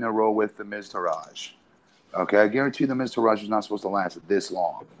job in their role with the Miz Taraj. Okay, I guarantee you the Miz Taraj was not supposed to last this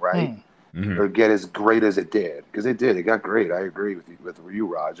long, right? Mm-hmm. Or get as great as it did, because it did. It got great. I agree with you,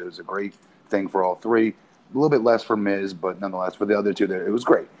 Raj. It was a great thing for all three. A little bit less for Miz, but nonetheless for the other two, it was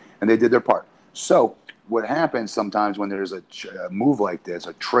great, and they did their part. So what happens sometimes when there's a move like this,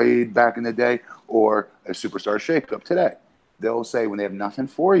 a trade back in the day, or a superstar shakeup today, they'll say when they have nothing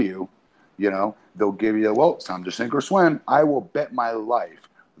for you, they'll give you, it's time to sink or swim. I will bet my life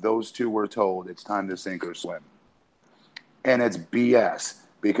those two were told it's time to sink or swim. And it's BS,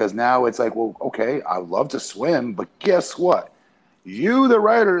 because now it's like, well, okay, I love to swim, but guess what? You, the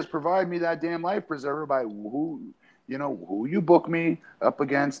writers, provide me that damn life preserver by who you book me up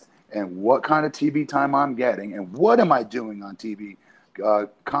against and what kind of TV time I'm getting and what am I doing on TV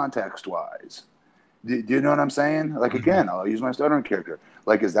context-wise. Do you know what I'm saying? Like, again, I'll use my stuttering character.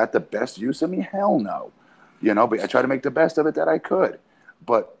 Like, is that the best use of me? Hell no. But I try to make the best of it that I could.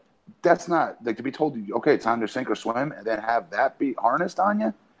 But that's not, like, to be told, okay, time to sink or swim, and then have that be harnessed on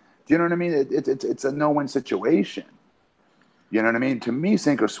you. Do you know what I mean? It's a no-win situation. You know what I mean? To me,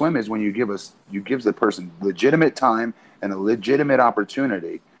 sink or swim is when you give the person legitimate time and a legitimate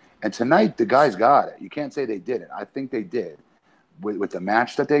opportunity. And tonight, the guys got it. You can't say they didn't. I think they did. With the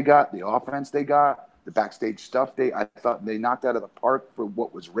match that they got, the offense they got, the backstage stuff, I thought they knocked out of the park for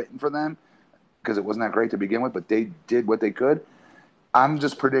what was written for them, because it wasn't that great to begin with, but they did what they could. I'm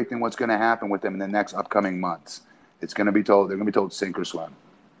just predicting what's going to happen with them in the next upcoming months. They're going to be told sink or swim.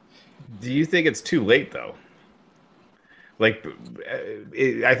 Do you think it's too late, though? Like,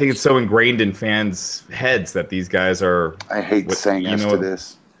 I think it's so ingrained in fans' heads that these guys are. I hate saying yes to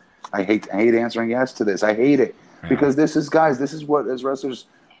this. I hate answering yes to this. I hate it, because this is what, as wrestlers,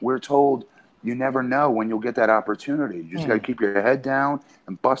 we're told. You never know when you'll get that opportunity. You just got to keep your head down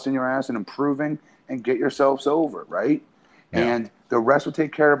and busting your ass and improving and get yourselves over, right? and the rest will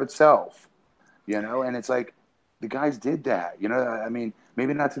take care of itself, and it's like the guys did that, I mean,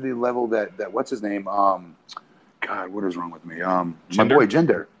 maybe not to the level that what's his name, God, what is wrong with me, my boy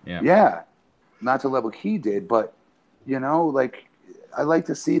Jinder, not to the level he did, but like I like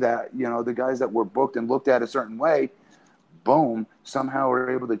to see that, the guys that were booked and looked at a certain way, boom, somehow were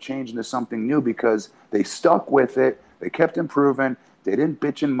able to change into something new because they stuck with it. They kept improving. They didn't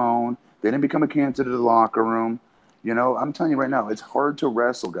bitch and moan. They didn't become a cancer to the locker room. I'm telling you right now, it's hard to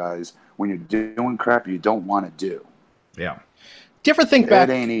wrestle, guys, when you're doing crap you don't want to do. Yeah. Do you ever think back?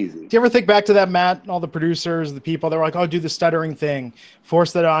 It ain't easy. Do you ever think back to that, Matt, and all the producers, the people, they're like, oh, do the stuttering thing,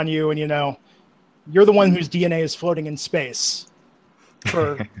 force that on you, and you're the one whose DNA is floating in space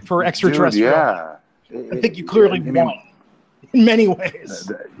for extraterrestrial. Dude, I think you clearly won in many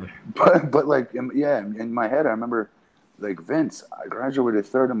ways. But like, in my head, I remember, like, Vince, I graduated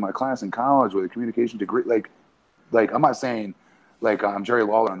third in my class in college with a communication degree. Like I'm not saying, like, I'm Jerry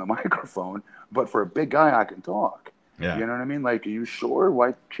Lawler on the microphone, but for a big guy, I can talk. Yeah. You know what I mean? Like, are you sure?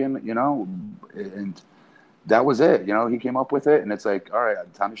 Why Kim, and that was it. He came up with it, and it's like, all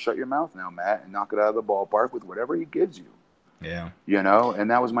right, time to shut your mouth now, Matt, and knock it out of the ballpark with whatever he gives you. Yeah. And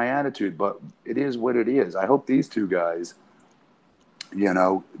that was my attitude, but it is what it is. I hope these two guys,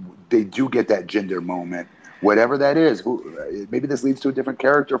 they do get that Jinder moment, whatever that is. Maybe this leads to a different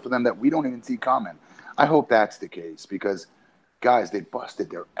character for them that we don't even see coming. I hope that's the case because, guys, they busted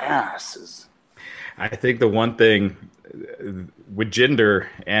their asses. I think the one thing with Jinder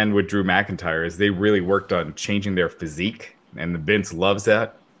and with Drew McIntyre is they really worked on changing their physique, and Vince loves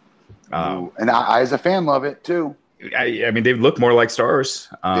that. And I, as a fan, love it too. I mean, they look more like stars.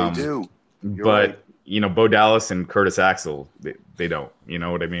 They do. You're but, right. Bo Dallas and Curtis Axel, they don't. You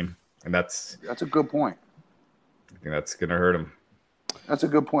know what I mean? And that's a good point. I think that's going to hurt them. That's a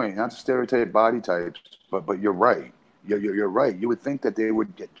good point. Not to stereotype body types, but you're right. You're right. You would think that they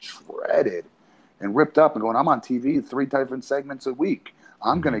would get shredded and ripped up and going, I'm on TV 3 different segments a week.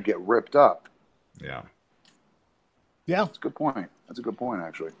 I'm going to get ripped up. Yeah. Yeah. That's a good point. That's a good point,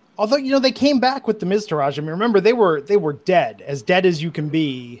 actually. Although, they came back with the Miz Taraj. I mean, remember, they were dead as you can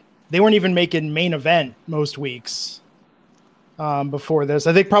be. They weren't even making main event most weeks before this.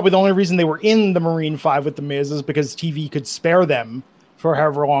 I think probably the only reason they were in the Marine 5 with the Miz is because TV could spare them for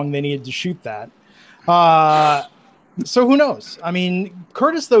however long they needed to shoot that. So who knows? I mean,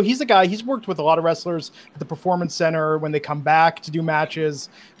 Curtis, though, he's a guy, he's worked with a lot of wrestlers at the Performance Center when they come back to do matches.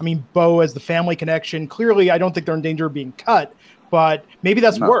 I mean, Bo has the family connection. Clearly, I don't think they're in danger of being cut, but maybe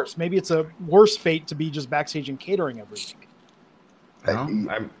that's worse. Maybe it's a worse fate to be just backstage and catering every week.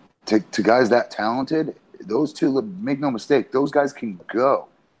 To guys that talented, those two, make no mistake, those guys can go,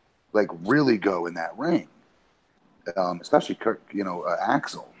 like really go in that ring. Especially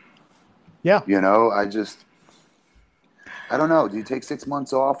Axel. Yeah. I don't know. Do you take 6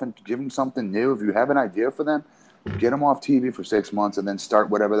 months off and give them something new? If you have an idea for them, get them off TV for 6 months and then start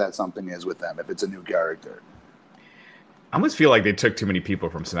whatever that something is with them if it's a new character. I almost feel like they took too many people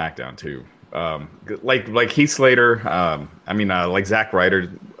from SmackDown too. Like Heath Slater. Like Zack Ryder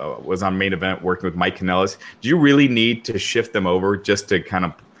was on Main Event working with Mike Kanellis. Do you really need to shift them over just to kind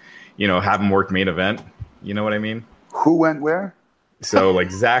of, have them work Main Event? You know what I mean? Who went where? So like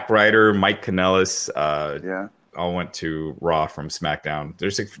Zack Ryder, Mike Kanellis, yeah, all went to Raw from SmackDown.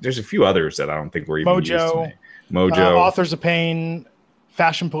 There's a few others that I don't think were even Mojo, used Mojo, Authors of Pain,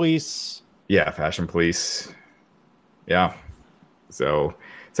 Fashion Police. Yeah, Fashion Police. Yeah. So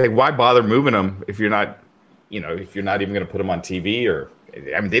it's like, why bother moving them if you're not, if you're not even going to put them on TV or,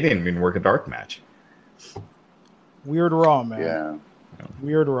 they didn't even work a dark match. Weird Raw, man. Yeah.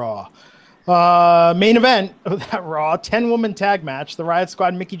 Weird Raw. Main event of that Raw, 10-woman tag match. The Riot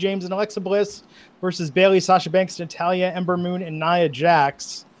Squad, Mickie James and Alexa Bliss versus Bayley, Sasha Banks, Natalya, Ember Moon, and Nia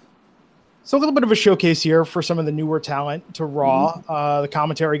Jax. So a little bit of a showcase here for some of the newer talent to Raw. The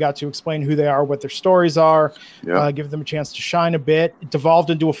commentary got to explain who they are, what their stories are, give them a chance to shine a bit. It devolved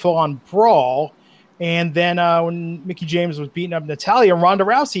into a full-on brawl. And then when Mickie James was beating up Natalya, Ronda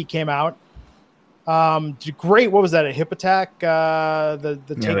Rousey came out. Great. What was that? A hip attack? The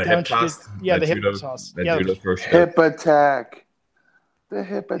takedown. The hip toss. Hip attack. The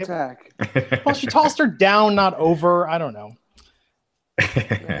hip attack. Well, she tossed her down, not over. I don't know. The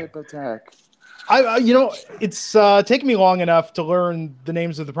hip attack. It's taken me long enough to learn the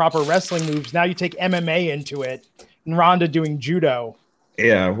names of the proper wrestling moves. Now you take MMA into it, and Ronda doing judo.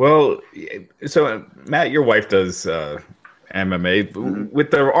 Yeah. Well, so Matt, your wife does MMA. Mm-hmm.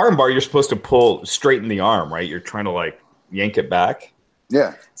 With the armbar, you're supposed to straighten the arm, right? You're trying to yank it back.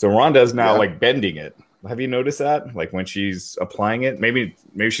 Yeah. So Ronda's now bending it. Have you noticed that? Like when she's applying it, maybe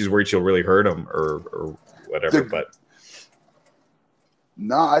she's worried she'll really hurt him or whatever. But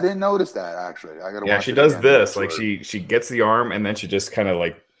No, I didn't notice that actually. I gotta. Yeah, watch she it does again. this. Like she gets the arm and then she just kind of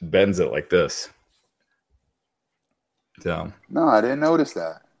like bends it like this. So No, I didn't notice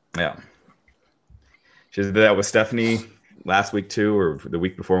that. yeah, she did that with Stephanie last week too, or the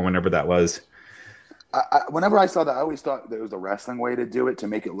week before, whenever that was. Whenever I saw that, I always thought there was a wrestling way to do it to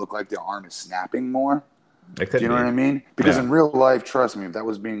make it look like the arm is snapping more. It could Do you know be. what I mean? Because Yeah. in real life, trust me, if that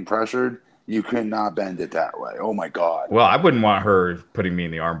was being pressured, you could not bend it that way. Oh my god. Well, I wouldn't want her putting me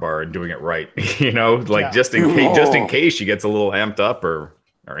in the armbar and doing it right. You know, like Yeah. just in case she gets a little amped up or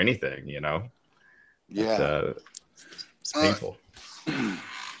anything. You know, Yeah. it's painful.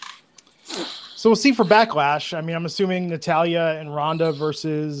 So we'll see for Backlash. I mean, I'm assuming Natalya and Ronda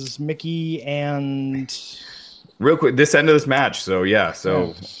versus Mickey and Real quick, this end of this match. So yeah,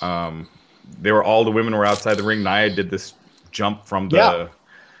 they were all the women were outside the ring. Nia did this jump from the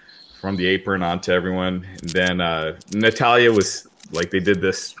apron onto everyone, and then Natalya was like they did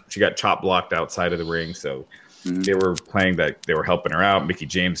this. She got chop blocked outside of the ring, so they were playing that they were helping her out. Mickey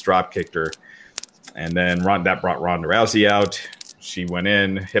James drop kicked her, and then that brought Ronda Rousey out. She went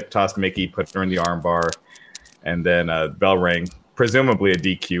in, hip tossed Mickey, put her in the armbar, and then bell rang, presumably a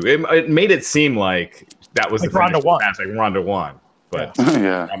DQ. It made it seem like that was Like the finish Ronda of the won. match, like Ronda won, but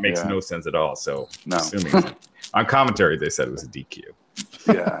Yeah. that makes yeah. no sense at all. So No. assuming on commentary they said it was a DQ,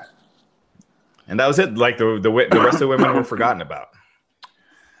 Yeah. and that was it. Like the rest of the women were forgotten about.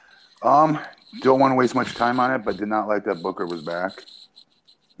 Don't want to waste much time on it, but did not like that Booker was back.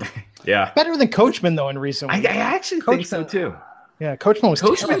 Yeah, better than Coachman though in recent I weeks. actually think so too. Yeah, Coachman was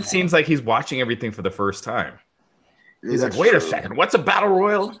Coachman terrible. seems like he's watching everything for the first time. Yeah, He's like, that's wait a true. second, what's a battle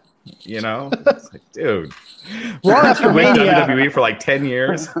royal? You know, it's like, dude, Raw after I've been Mania. WWE for like 10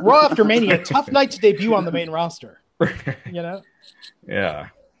 yeyears. Raw after Mania, tough night to debut on the main roster. You know, Yeah.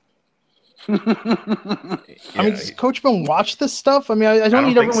 I mean, does Coachman watch this stuff? I mean, I don't don't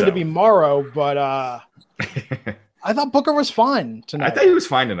need think everyone to so. be Morrow, but I thought Booker was fine I tonight. thought he was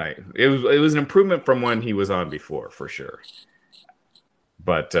fine tonight. It was an improvement from when he was on before, for sure.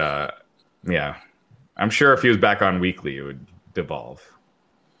 But yeah, I'm sure if he was back on weekly, it would devolve.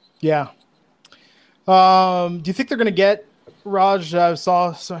 Yeah. Do you think they're going to get Raj? I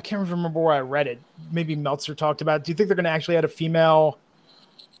can't remember where I read it. Maybe Meltzer talked about it. Do you think they're going to actually add a female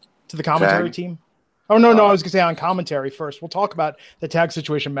to the commentary Tag? team? Oh, no, I was going to say on commentary first. We'll talk about the tag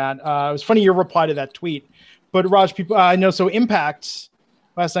situation, Matt. It was funny your reply to that tweet. But Raj, people, I know. So Impact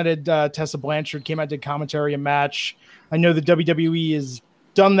last night had Tessa Blanchard came out, did commentary a match. I know the WWE has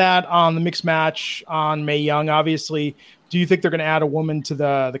done that on the mixed match on Mae Young, obviously. Do you think they're going to add a woman to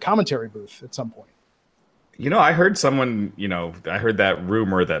the commentary booth at some point? You know, I heard someone, I heard that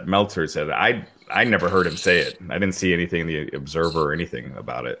rumor that Meltzer said. I never heard him say it. I didn't see anything in the Observer or anything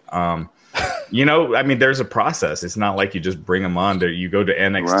about it. I mean, there's a process. It's not like you just bring them on. You go to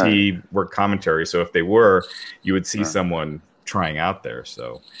NXT, work commentary. So if they were, you would see someone trying out there.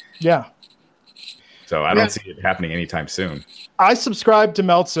 So Yeah. So I don't see it happening anytime soon. I subscribed to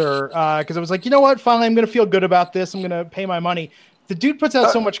Meltzer because I was like, you know what? Finally, I'm going to feel good about this. I'm going to pay my money. The dude puts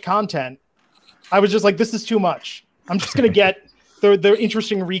out so much content. I was just like, this is too much. I'm just going to get the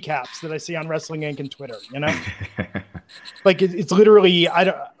interesting recaps that I see on Wrestling Inc. and Twitter, you know? Like, it's literally,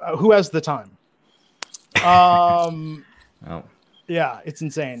 who has the time? Oh. Yeah, it's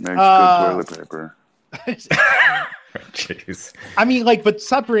insane. Makes good toilet paper. Jeez. I mean, like, but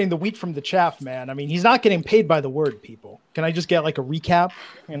separating the wheat from the chaff, man. I mean, he's not getting paid by the word, people. Can I just get like a recap?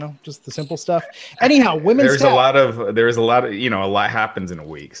 Just the simple stuff. Anyhow, women's There's tag. a lot of, a lot happens in a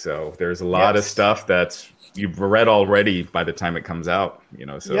week. So there's a lot of stuff that's you've read already by the time it comes out,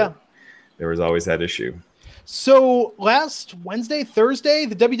 so there was always that issue. So last Wednesday, Thursday,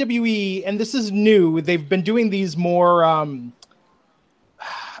 the WWE, and this is new, they've been doing these more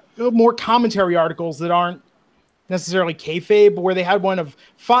commentary articles that aren't necessarily kayfabe, where they had one of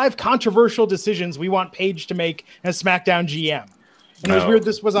 5 controversial decisions we want Paige to make as SmackDown GM. And it was weird.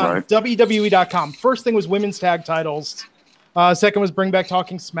 This was on WWE.com. First thing was women's tag titles. Second was bring back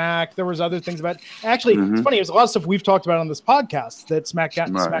Talking Smack. There was other things about. Actually, it's funny. There's a lot of stuff we've talked about on this podcast that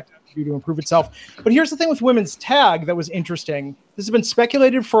SmackDown can do to improve itself. But here's the thing with women's tag that was interesting. This has been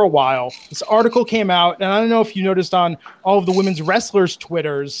speculated for a while. This article came out, and I don't know if you noticed on all of the women's wrestlers'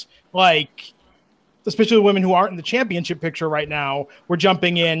 Twitters, like, especially the women who aren't in the championship picture right now, were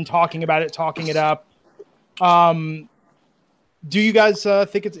jumping in, talking about it, talking it up. Do you guys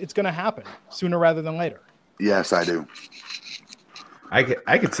think it's going to happen sooner rather than later? Yes, I do. I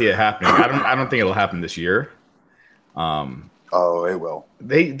could see it happening. I don't think it'll happen this year. Oh, it will.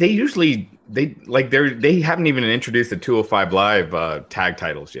 They usually they haven't even introduced the 205 Live tag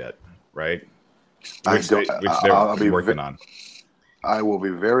titles yet, right? Which they're working on. I will be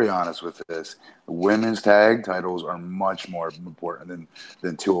very honest with this. Women's tag titles are much more important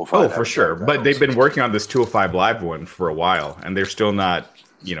than 205. Oh, for sure. But they've been working on this 205 Live one for a while, and they're still not,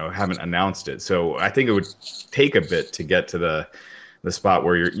 haven't announced it. So I think it would take a bit to get to the spot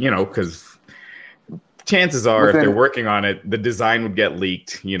where you're, because chances are if they're working on it, the design would get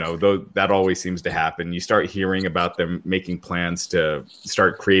leaked. Though that always seems to happen. You start hearing about them making plans to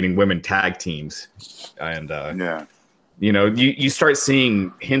start creating women tag teams, and you start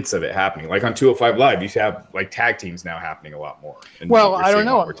seeing hints of it happening. Like on 205 Live, you have like tag teams now happening a lot more. Well, I don't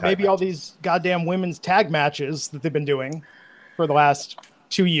know. Maybe all these goddamn women's tag matches that they've been doing for the last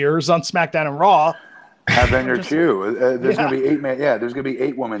 2 years on SmackDown and Raw have been your cue. There's going to be 8 man. Yeah, there's going to be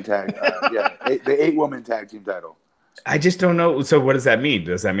 8 woman tag. The 8 woman tag team title. I just don't know. So what does that mean?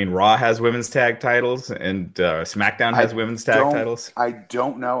 Does that mean Raw has women's tag titles and SmackDown has women's tag titles? I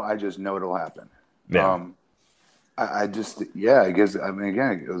don't know. I just know it'll happen. Yeah. I guess,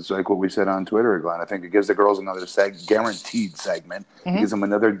 again, it was like what we said on Twitter, Glenn. I think it gives the girls another guaranteed segment. It gives them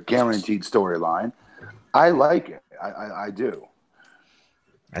another guaranteed storyline. I like it. I do.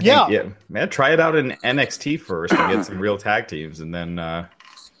 I think, man, try it out in NXT first and get some real tag teams and then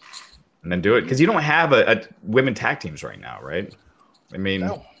do it. Because you don't have a women tag teams right now, right? I mean...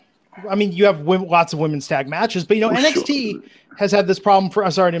 No. You have lots of women's tag matches, but NXT has had this problem for.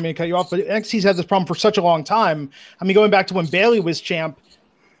 I'm sorry, I didn't mean to cut you off, but NXT's had this problem for such a long time. Going back to when Bayley was champ,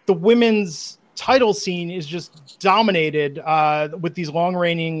 the women's title scene is just dominated with these long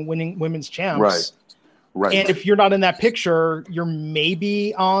reigning winning women's champs. Right. And if you're not in that picture, you're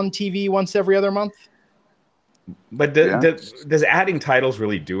maybe on TV once every other month. But does adding titles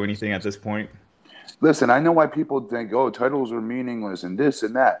really do anything at this point? Listen, I know why people think, titles are meaningless and this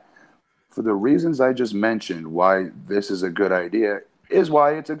and that. For the reasons I just mentioned, why this is a good idea is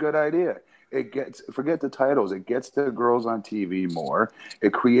why it's a good idea. Forget the titles. It gets the girls on TV more.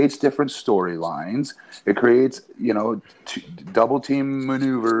 It creates different storylines. It creates, double team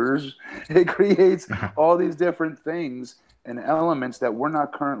maneuvers. It creates all these different things and elements that we're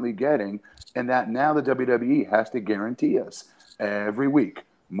not currently getting, and that now the WWE has to guarantee us every week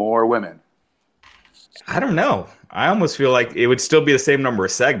more women. I don't know. I almost feel like it would still be the same number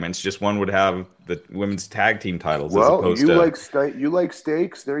of segments. Just one would have the women's tag team titles. Well, as opposed to... you like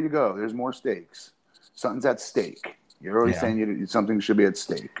stakes. There you go. There's more stakes. Something's at stake. You're always saying something should be at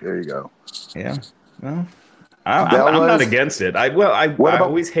stake. There you go. Yeah. Well, I'm not against it. I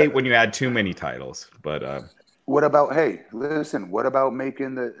always hate when you add too many titles. But what about? Hey, listen. What about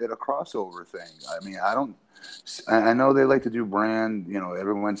making it a crossover thing? I know they like to do brand.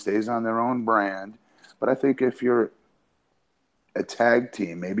 Everyone stays on their own brand. But I think if you're a tag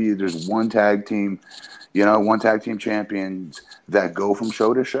team, maybe there's one tag team champions that go from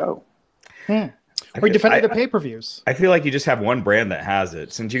show to show. Or defending the pay-per-views. I feel like you just have one brand that has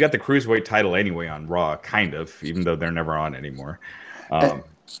it. Since you got the Cruiserweight title anyway on Raw, kind of, even though they're never on anymore. Then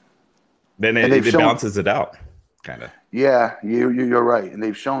it balances it out, kind of. Yeah, you're right. And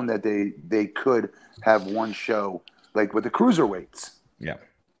they've shown that they could have one show, like with the Cruiserweights. Yeah.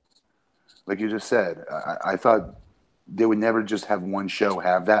 Like you just said, I thought they would never just have one show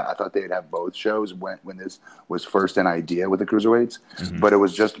have that. I thought they'd have both shows when this was first an idea with the Cruiserweights. Mm-hmm. But it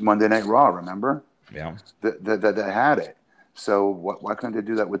was just Monday Night Raw, remember? Yeah. That had it. So why couldn't they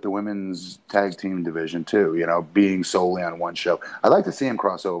do that with the women's tag team division too, being solely on one show? I'd like to see them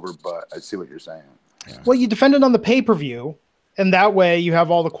cross over, but I see what you're saying. Yeah. Well, you defend it on the pay-per-view, and that way you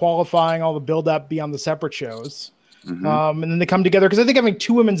have all the qualifying, all the build-up be on the separate shows. Mm-hmm. And then they come together because I think having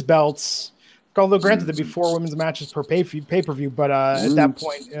 2 women's belts, although granted there'd be 4 women's matches per pay-per-view, but at that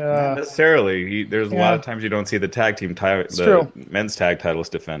point, not necessarily. There's a lot of times you don't see the tag team men's tag titles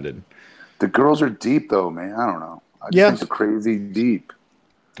defended. The girls are deep though, man. I don't know. I just think they're crazy deep.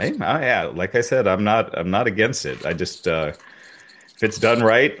 Hey, like I said, I'm not against it. I just if it's done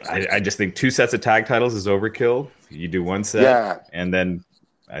right, I just think 2 sets of tag titles is overkill. You do 1 set, and then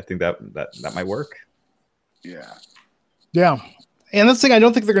I think that might work. Yeah. And that's the thing. I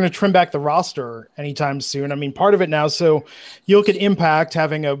don't think they're going to trim back the roster anytime soon. Part of it now. So you look at Impact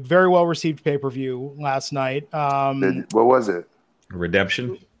having a very well received pay-per-view last night. What was it?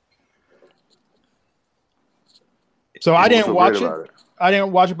 Redemption. So I didn't watch it.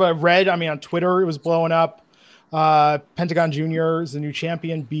 But I read. On Twitter it was blowing up. Pentagon Jr. is the new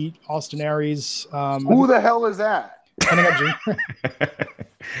champion. Beat Austin Aries. Who the hell is that? Pentagon Jr.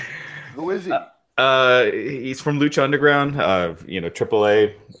 Who is he? He's from Lucha Underground,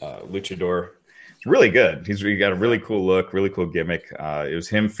 AAA, luchador. Really good. He's got a really cool look, really cool gimmick. It was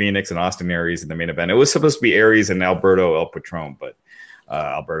him, Phoenix, and Austin Aries in the main event. It was supposed to be Aries and Alberto El Patron, but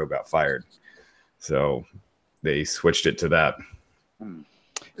Alberto got fired. So they switched it to that.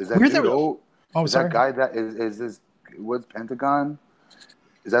 Is that Weird dude that- old? Oh, Is sorry. that guy that is this? What's Pentagon?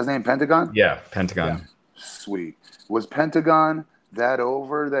 Is that his name? Pentagon? Yeah, Pentagon. Sweet. Was Pentagon that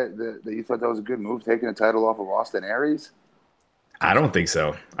over that you thought that was a good move, taking the title off of Austin Aries? I don't think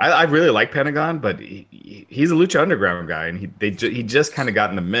so. I really like Pentagon, but he's a Lucha Underground guy, and he just kind of got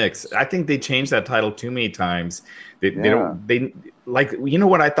in the mix. I think they changed that title too many times. They like, you know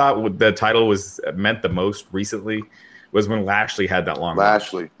what I thought the title was meant the most recently was when Lashley had that long run.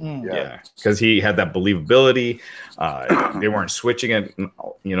 Lashley. Yeah, because he had that believability. They weren't switching it,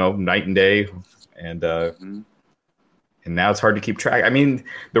 night and day, and now it's hard to keep track. I mean,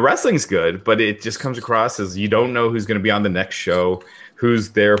 the wrestling's good, but it just comes across as you don't know who's going to be on the next show,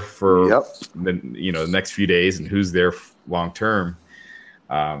 who's there for the next few days, and who's there long term.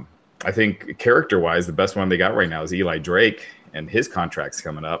 I think character-wise, the best one they got right now is Eli Drake, and his contract's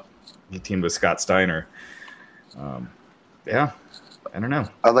coming up. He teamed with Scott Steiner. I don't know.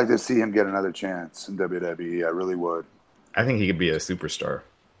 I'd like to see him get another chance in WWE. I really would. I think he could be a superstar.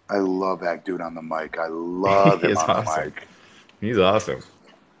 I love that dude on the mic. I love him on the mic. He's awesome.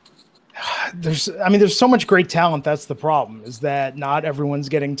 There's so much great talent. That's the problem, is that not everyone's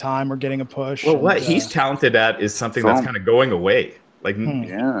getting time or getting a push. Well, what he's talented at is something that's kind of going away. Like,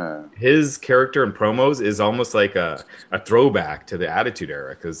 his character and promos is almost like a throwback to the Attitude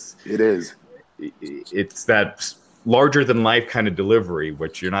Era, because it is. It's that larger than life kind of delivery,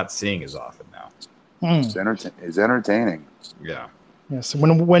 which you're not seeing as often now. It's entertaining. Yeah. Yes.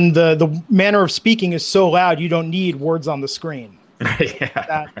 When the manner of speaking is so loud, you don't need words on the screen.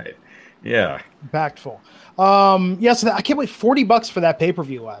 Right. Yeah. Impactful. So I can't wait. $40 for that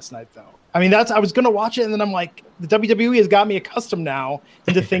pay-per-view last night, though. I mean, I was going to watch it, and then I'm like, the WWE has got me accustomed now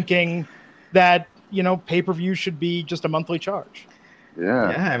into thinking that, pay-per-view should be just a monthly charge. Yeah.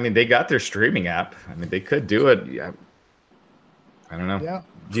 I mean, they got their streaming app. I mean, they could do it. Yeah. I don't know. Yeah.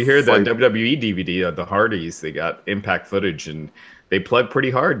 Did you hear the WWE DVD of the Hardys? They got Impact footage, and they plug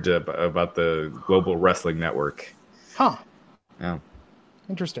pretty hard about the Global Wrestling Network. Huh. Yeah.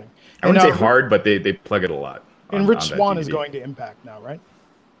 Interesting. I wouldn't say hard, but they plug it a lot. And Rich Swann is going to Impact now, right?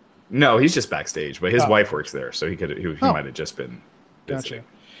 No, he's just backstage, but his wife works there, so he might have just been visiting. Gotcha.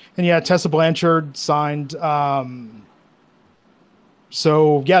 And Tessa Blanchard signed.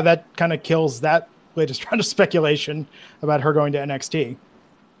 So that kind of kills that latest round of speculation about her going to NXT.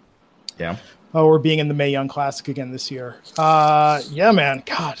 Yeah. Or being in the Mae Young Classic again this year. Man.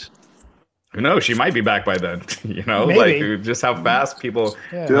 God. Who knows? She might be back by then. Maybe. Like just how fast people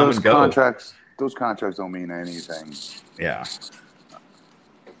come and go. Those contracts don't mean anything. Yeah.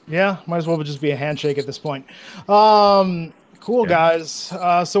 Yeah, might as well just be a handshake at this point. Cool, guys.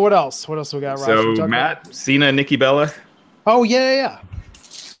 So what else? What else we got, Raj? So Matt, Cena, Nikki Bella. Oh, yeah.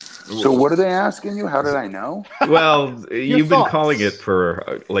 So what are they asking you? How did I know? Well, you've been calling it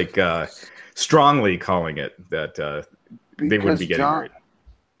for strongly calling it that they wouldn't be getting married.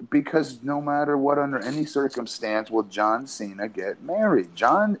 Because no matter what, under any circumstance, will John Cena get married?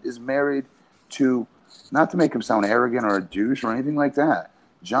 John is married to, not to make him sound arrogant or a douche or anything like that.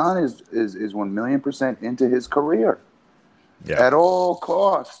 John is 1,000,000% into his career. Yeah. At all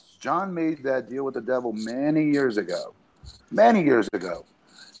costs. John made that deal with the devil many years ago. And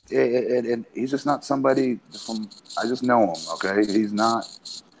he's just not somebody I just know him, okay? He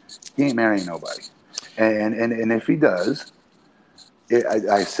ain't marrying nobody. And if he does,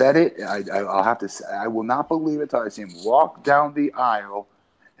 I said it, I'll have to say, I will not believe it till I see him walk down the aisle,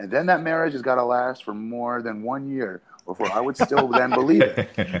 and then that marriage has got to last for more than 1 year before I would still then believe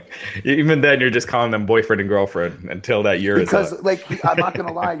it. Even then, you're just calling them boyfriend and girlfriend until that year is up. Because, I'm not going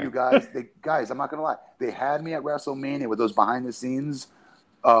to lie, you guys. I'm not going to lie. They had me at WrestleMania with those behind-the-scenes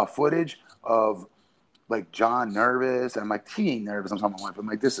footage of, John nervous. And I'm like, he ain't nervous. I'm talking to my wife. I'm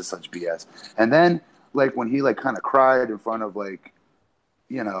like, this is such BS. And then, when he, kind of cried in front of,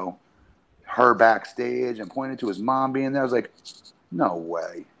 her backstage and pointed to his mom being there, I was like, no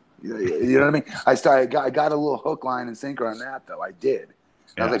way. You know what I mean? I got a little hook, line, and sinker on that, though. I did.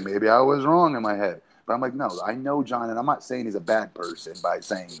 I was like, maybe I was wrong in my head. But I'm like, no, I know John, and I'm not saying he's a bad person by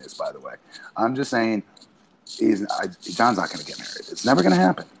saying this, by the way. I'm just saying John's not going to get married. It's never going to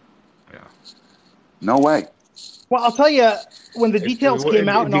happen. Yeah. No way. Well, I'll tell you, when the details came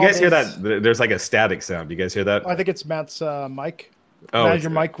out. Do you guys hear that? There's a static sound. Do you guys hear that? I think it's Matt's mic. Oh,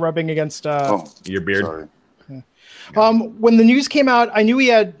 Imagine your mic rubbing against your beard. Sorry. When the news came out, I knew he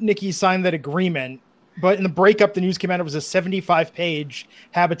had Nikki sign that agreement, but in the breakup, the news came out it was a 75-page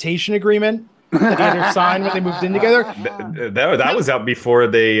habitation agreement that they had to sign when they moved in together. That was out before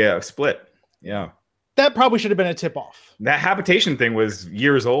they split. Yeah. That probably should have been a tip-off. That habitation thing was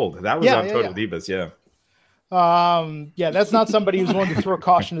years old. That was on Total Divas, yeah. Yeah, that's not somebody who's willing to throw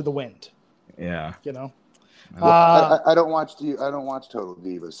caution to the wind. Yeah. You know. Well, I don't watch Total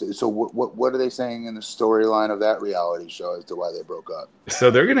Divas. So what are they saying in the storyline of that reality show as to why they broke up? So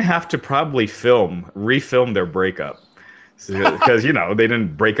they're gonna have to probably refilm their breakup, because they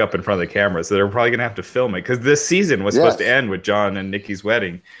didn't break up in front of the camera, so they're probably gonna have to film it because this season was supposed to end with John and Nikki's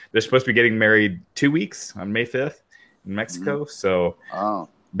wedding. They're supposed to be getting married 2 weeks on May 5th in Mexico, so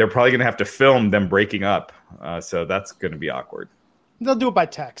they're probably gonna have to film them breaking up. So that's gonna be awkward. They'll do it by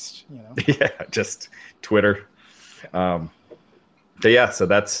text, Yeah, just Twitter. So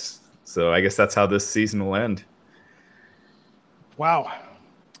I guess that's how this season will end. Wow.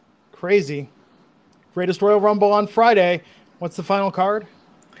 Crazy. Greatest Royal Rumble on Friday. What's the final card,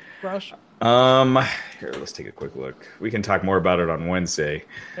 Rush? Here, let's take a quick look. We can talk more about it on Wednesday.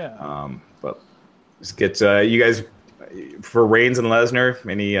 Yeah. But let's get you guys for Reigns and Lesnar.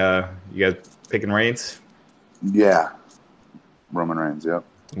 Any you guys picking Reigns? Yeah. Roman Reigns, yep.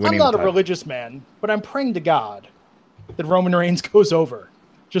 I'm not a religious man, but I'm praying to God that Roman Reigns goes over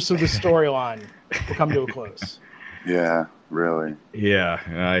just so the storyline will come to a close. Yeah, really. Yeah,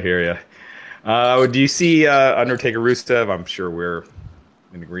 I hear you. Do you see Undertaker Rusev? I'm sure we're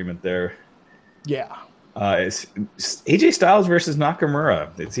in agreement there. Yeah. It's AJ Styles versus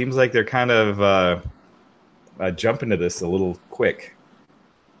Nakamura. It seems like they're kind of jumping to this a little quick.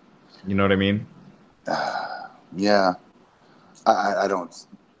 You know what I mean? Yeah. I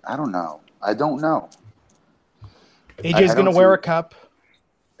don't know. I don't know. AJ's going to wear a cup.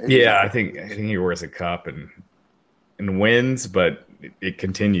 Yeah, I think he wears a cup and wins, but it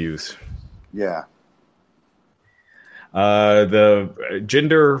continues. Yeah. The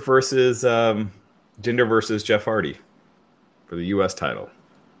Jinder versus Jeff Hardy for the U.S. title.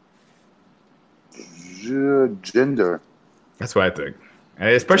 Jinder. That's what I think, and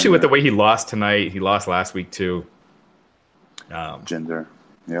especially with the way he lost tonight. He lost last week too. Jinder.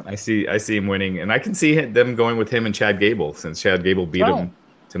 Yep. I see him winning, and I can see them going with him and Chad Gable since Chad Gable beat him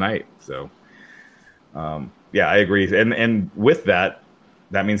tonight. So, yeah, I agree. And with that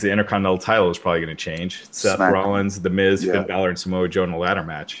means the Intercontinental title is probably going to change. Seth Rollins, The Miz, Finn Balor, and Samoa Joe in a ladder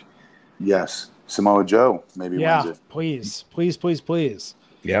match. Yes, Samoa Joe maybe wins it. Please.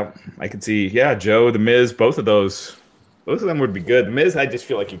 Yeah, I could see. Yeah, Joe, The Miz, both of them would be good. The Miz, I just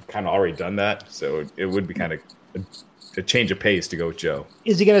feel like you've kind of already done that, so it would be kind of a change of pace to go with Joe.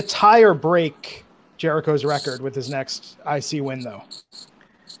 Is he going to tie or break Jericho's record with his next IC win, though?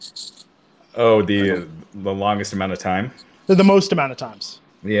 Oh, the longest amount of time? The most amount of times.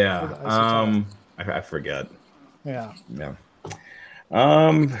 Yeah. I forget. Yeah.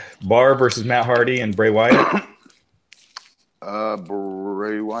 Bar versus Matt Hardy and Bray Wyatt.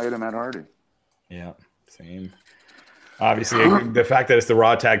 Bray Wyatt and Matt Hardy. Yeah, same. Obviously, the fact that it's the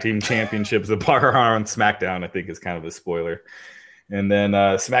Raw Tag Team Championships, the Bar are on SmackDown, I think is kind of a spoiler. And then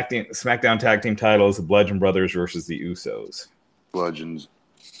SmackDown Tag Team titles, the Bludgeon Brothers versus the Usos. Bludgeons.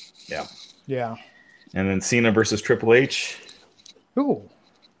 Yeah. And then Cena versus Triple H. Ooh.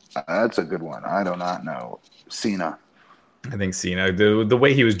 That's a good one. I do not know. Cena. I think Cena. The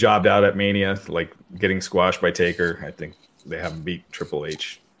way he was jobbed out at Mania, like getting squashed by Taker, I think they haven't beat Triple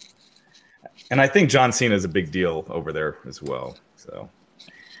H. And I think John Cena is a big deal over there as well. So,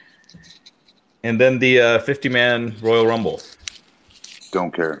 and then the 50-man Royal Rumble.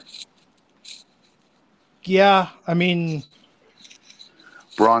 Don't care. Yeah, I mean,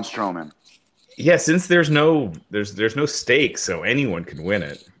 Braun Strowman. Yeah, since there's no stakes, so anyone can win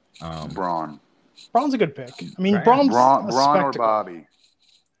it. Braun. Braun's a good pick. I mean, Right. Braun or Bobby.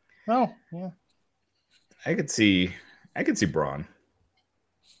 Oh, yeah. I could see Braun.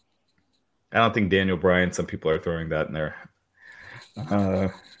 I don't think Daniel Bryan. Some people are throwing that in there.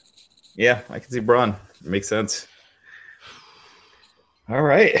 Yeah, I can see Braun. It makes sense. All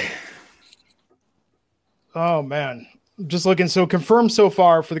right. Oh, man. Just looking. So confirmed so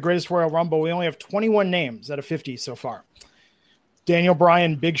far for the Greatest Royal Rumble, we only have 21 names out of 50 so far. Daniel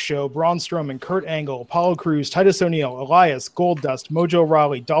Bryan, Big Show, Braun Strowman, Kurt Angle, Apollo Crews, Titus O'Neil, Elias, Goldust, Mojo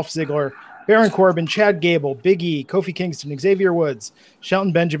Rawley, Dolph Ziggler, Baron Corbin, Chad Gable, Big E, Kofi Kingston, Xavier Woods,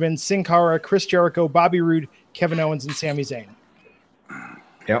 Shelton Benjamin, Sin Cara, Chris Jericho, Bobby Roode, Kevin Owens, and Sami Zayn.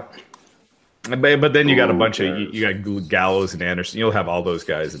 Yep. But then you got a bunch of you got Gallows and Anderson. You'll have all those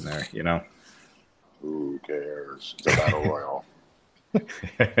guys in there, you know. Who cares? It's a battle royal.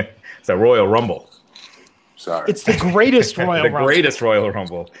 It's a Royal Rumble. Sorry. It's the greatest Royal Rumble. The greatest Royal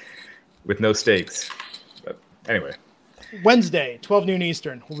Rumble with no stakes. But anyway. Wednesday, 12 noon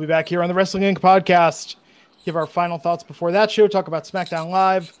Eastern. We'll be back here on the Wrestling Inc. podcast. Give our final thoughts before that show. Talk about SmackDown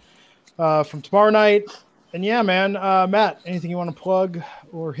Live from tomorrow night. And yeah, man, Matt, anything you want to plug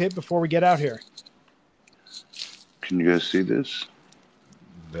or hit before we get out here? Can you guys see this?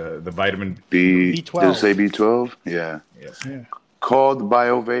 The vitamin B12. Does it say B12? Yeah. Yeah. Called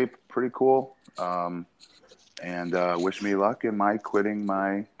BioVape. Pretty cool. And wish me luck in my quitting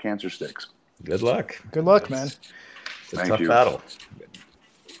my cancer sticks. Good luck. Good luck, man. It's a Thank tough you. battle.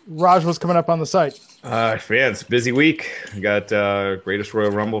 Raj, what's coming up on the site? Man, it's a busy week. We got Greatest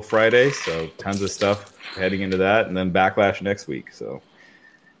Royal Rumble Friday, so tons of stuff heading into that, and then Backlash next week. So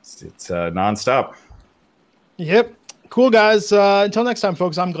it's nonstop. Yep. Cool, guys. Until next time,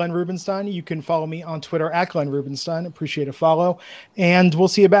 folks, I'm Glenn Rubenstein. You can follow me on Twitter at Glenn Rubenstein. Appreciate a follow. And we'll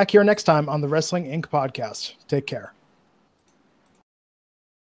see you back here next time on the Wrestling Inc. podcast. Take care.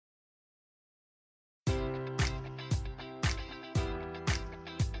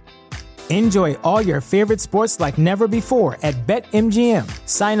 Enjoy all your favorite sports like never before at BetMGM.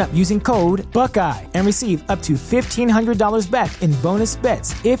 Sign up using code Buckeye and receive up to $1,500 back in bonus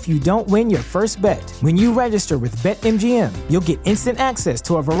bets if you don't win your first bet. When you register with BetMGM, you'll get instant access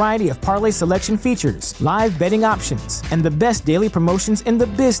to a variety of parlay selection features, live betting options, and the best daily promotions in the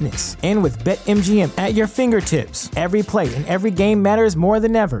business. And with BetMGM at your fingertips, every play and every game matters more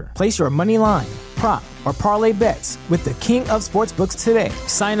than ever. Place your money line, prop, or parlay bets with the king of sportsbooks today.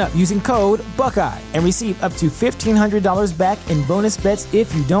 Sign up using code Buckeye and receive up to $1,500 back in bonus bets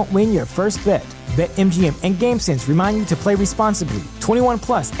if you don't win your first bet. BetMGM and GameSense remind you to play responsibly. 21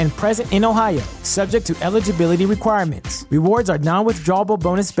 plus and present in Ohio, subject to eligibility requirements. Rewards are non-withdrawable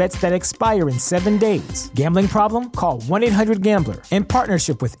bonus bets that expire in 7 days. Gambling problem? Call 1-800-GAMBLER. In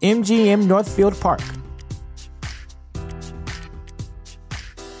partnership with MGM Northfield Park.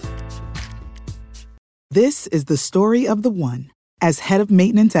 This is the story of the one. As head of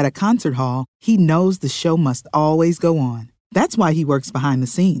maintenance at a concert hall, he knows the show must always go on. That's why he works behind the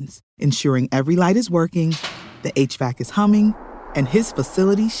scenes, ensuring every light is working, the HVAC is humming, and his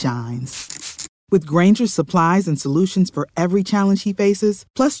facility shines. With Grainger's supplies and solutions for every challenge he faces,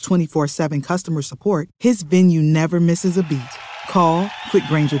 plus 24/7 customer support, his venue never misses a beat. Call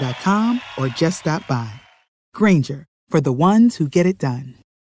quickgrainger.com or just stop by. Grainger, for the ones who get it done.